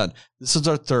worst have we done? This is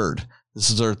our third. This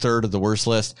is our third of the worst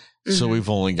list. Mm-hmm. So we've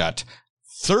only got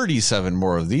 37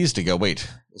 more of these to go. Wait,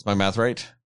 is my math right?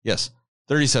 Yes.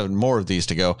 37 more of these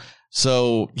to go.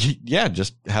 So yeah,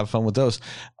 just have fun with those.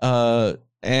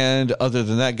 And other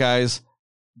than that, guys,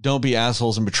 don't be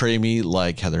assholes and betray me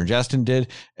like Heather and Justin did.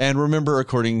 And remember,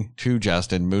 according to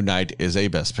Justin, Moon Knight is a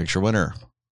Best Picture winner.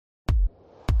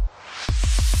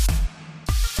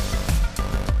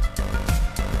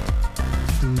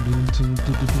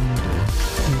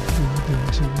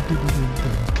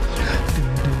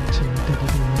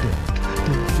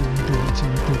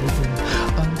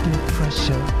 Under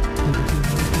pressure.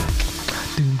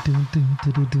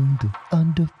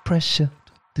 Under pressure.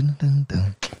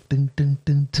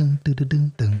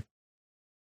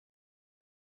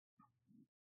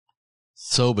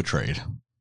 So betrayed.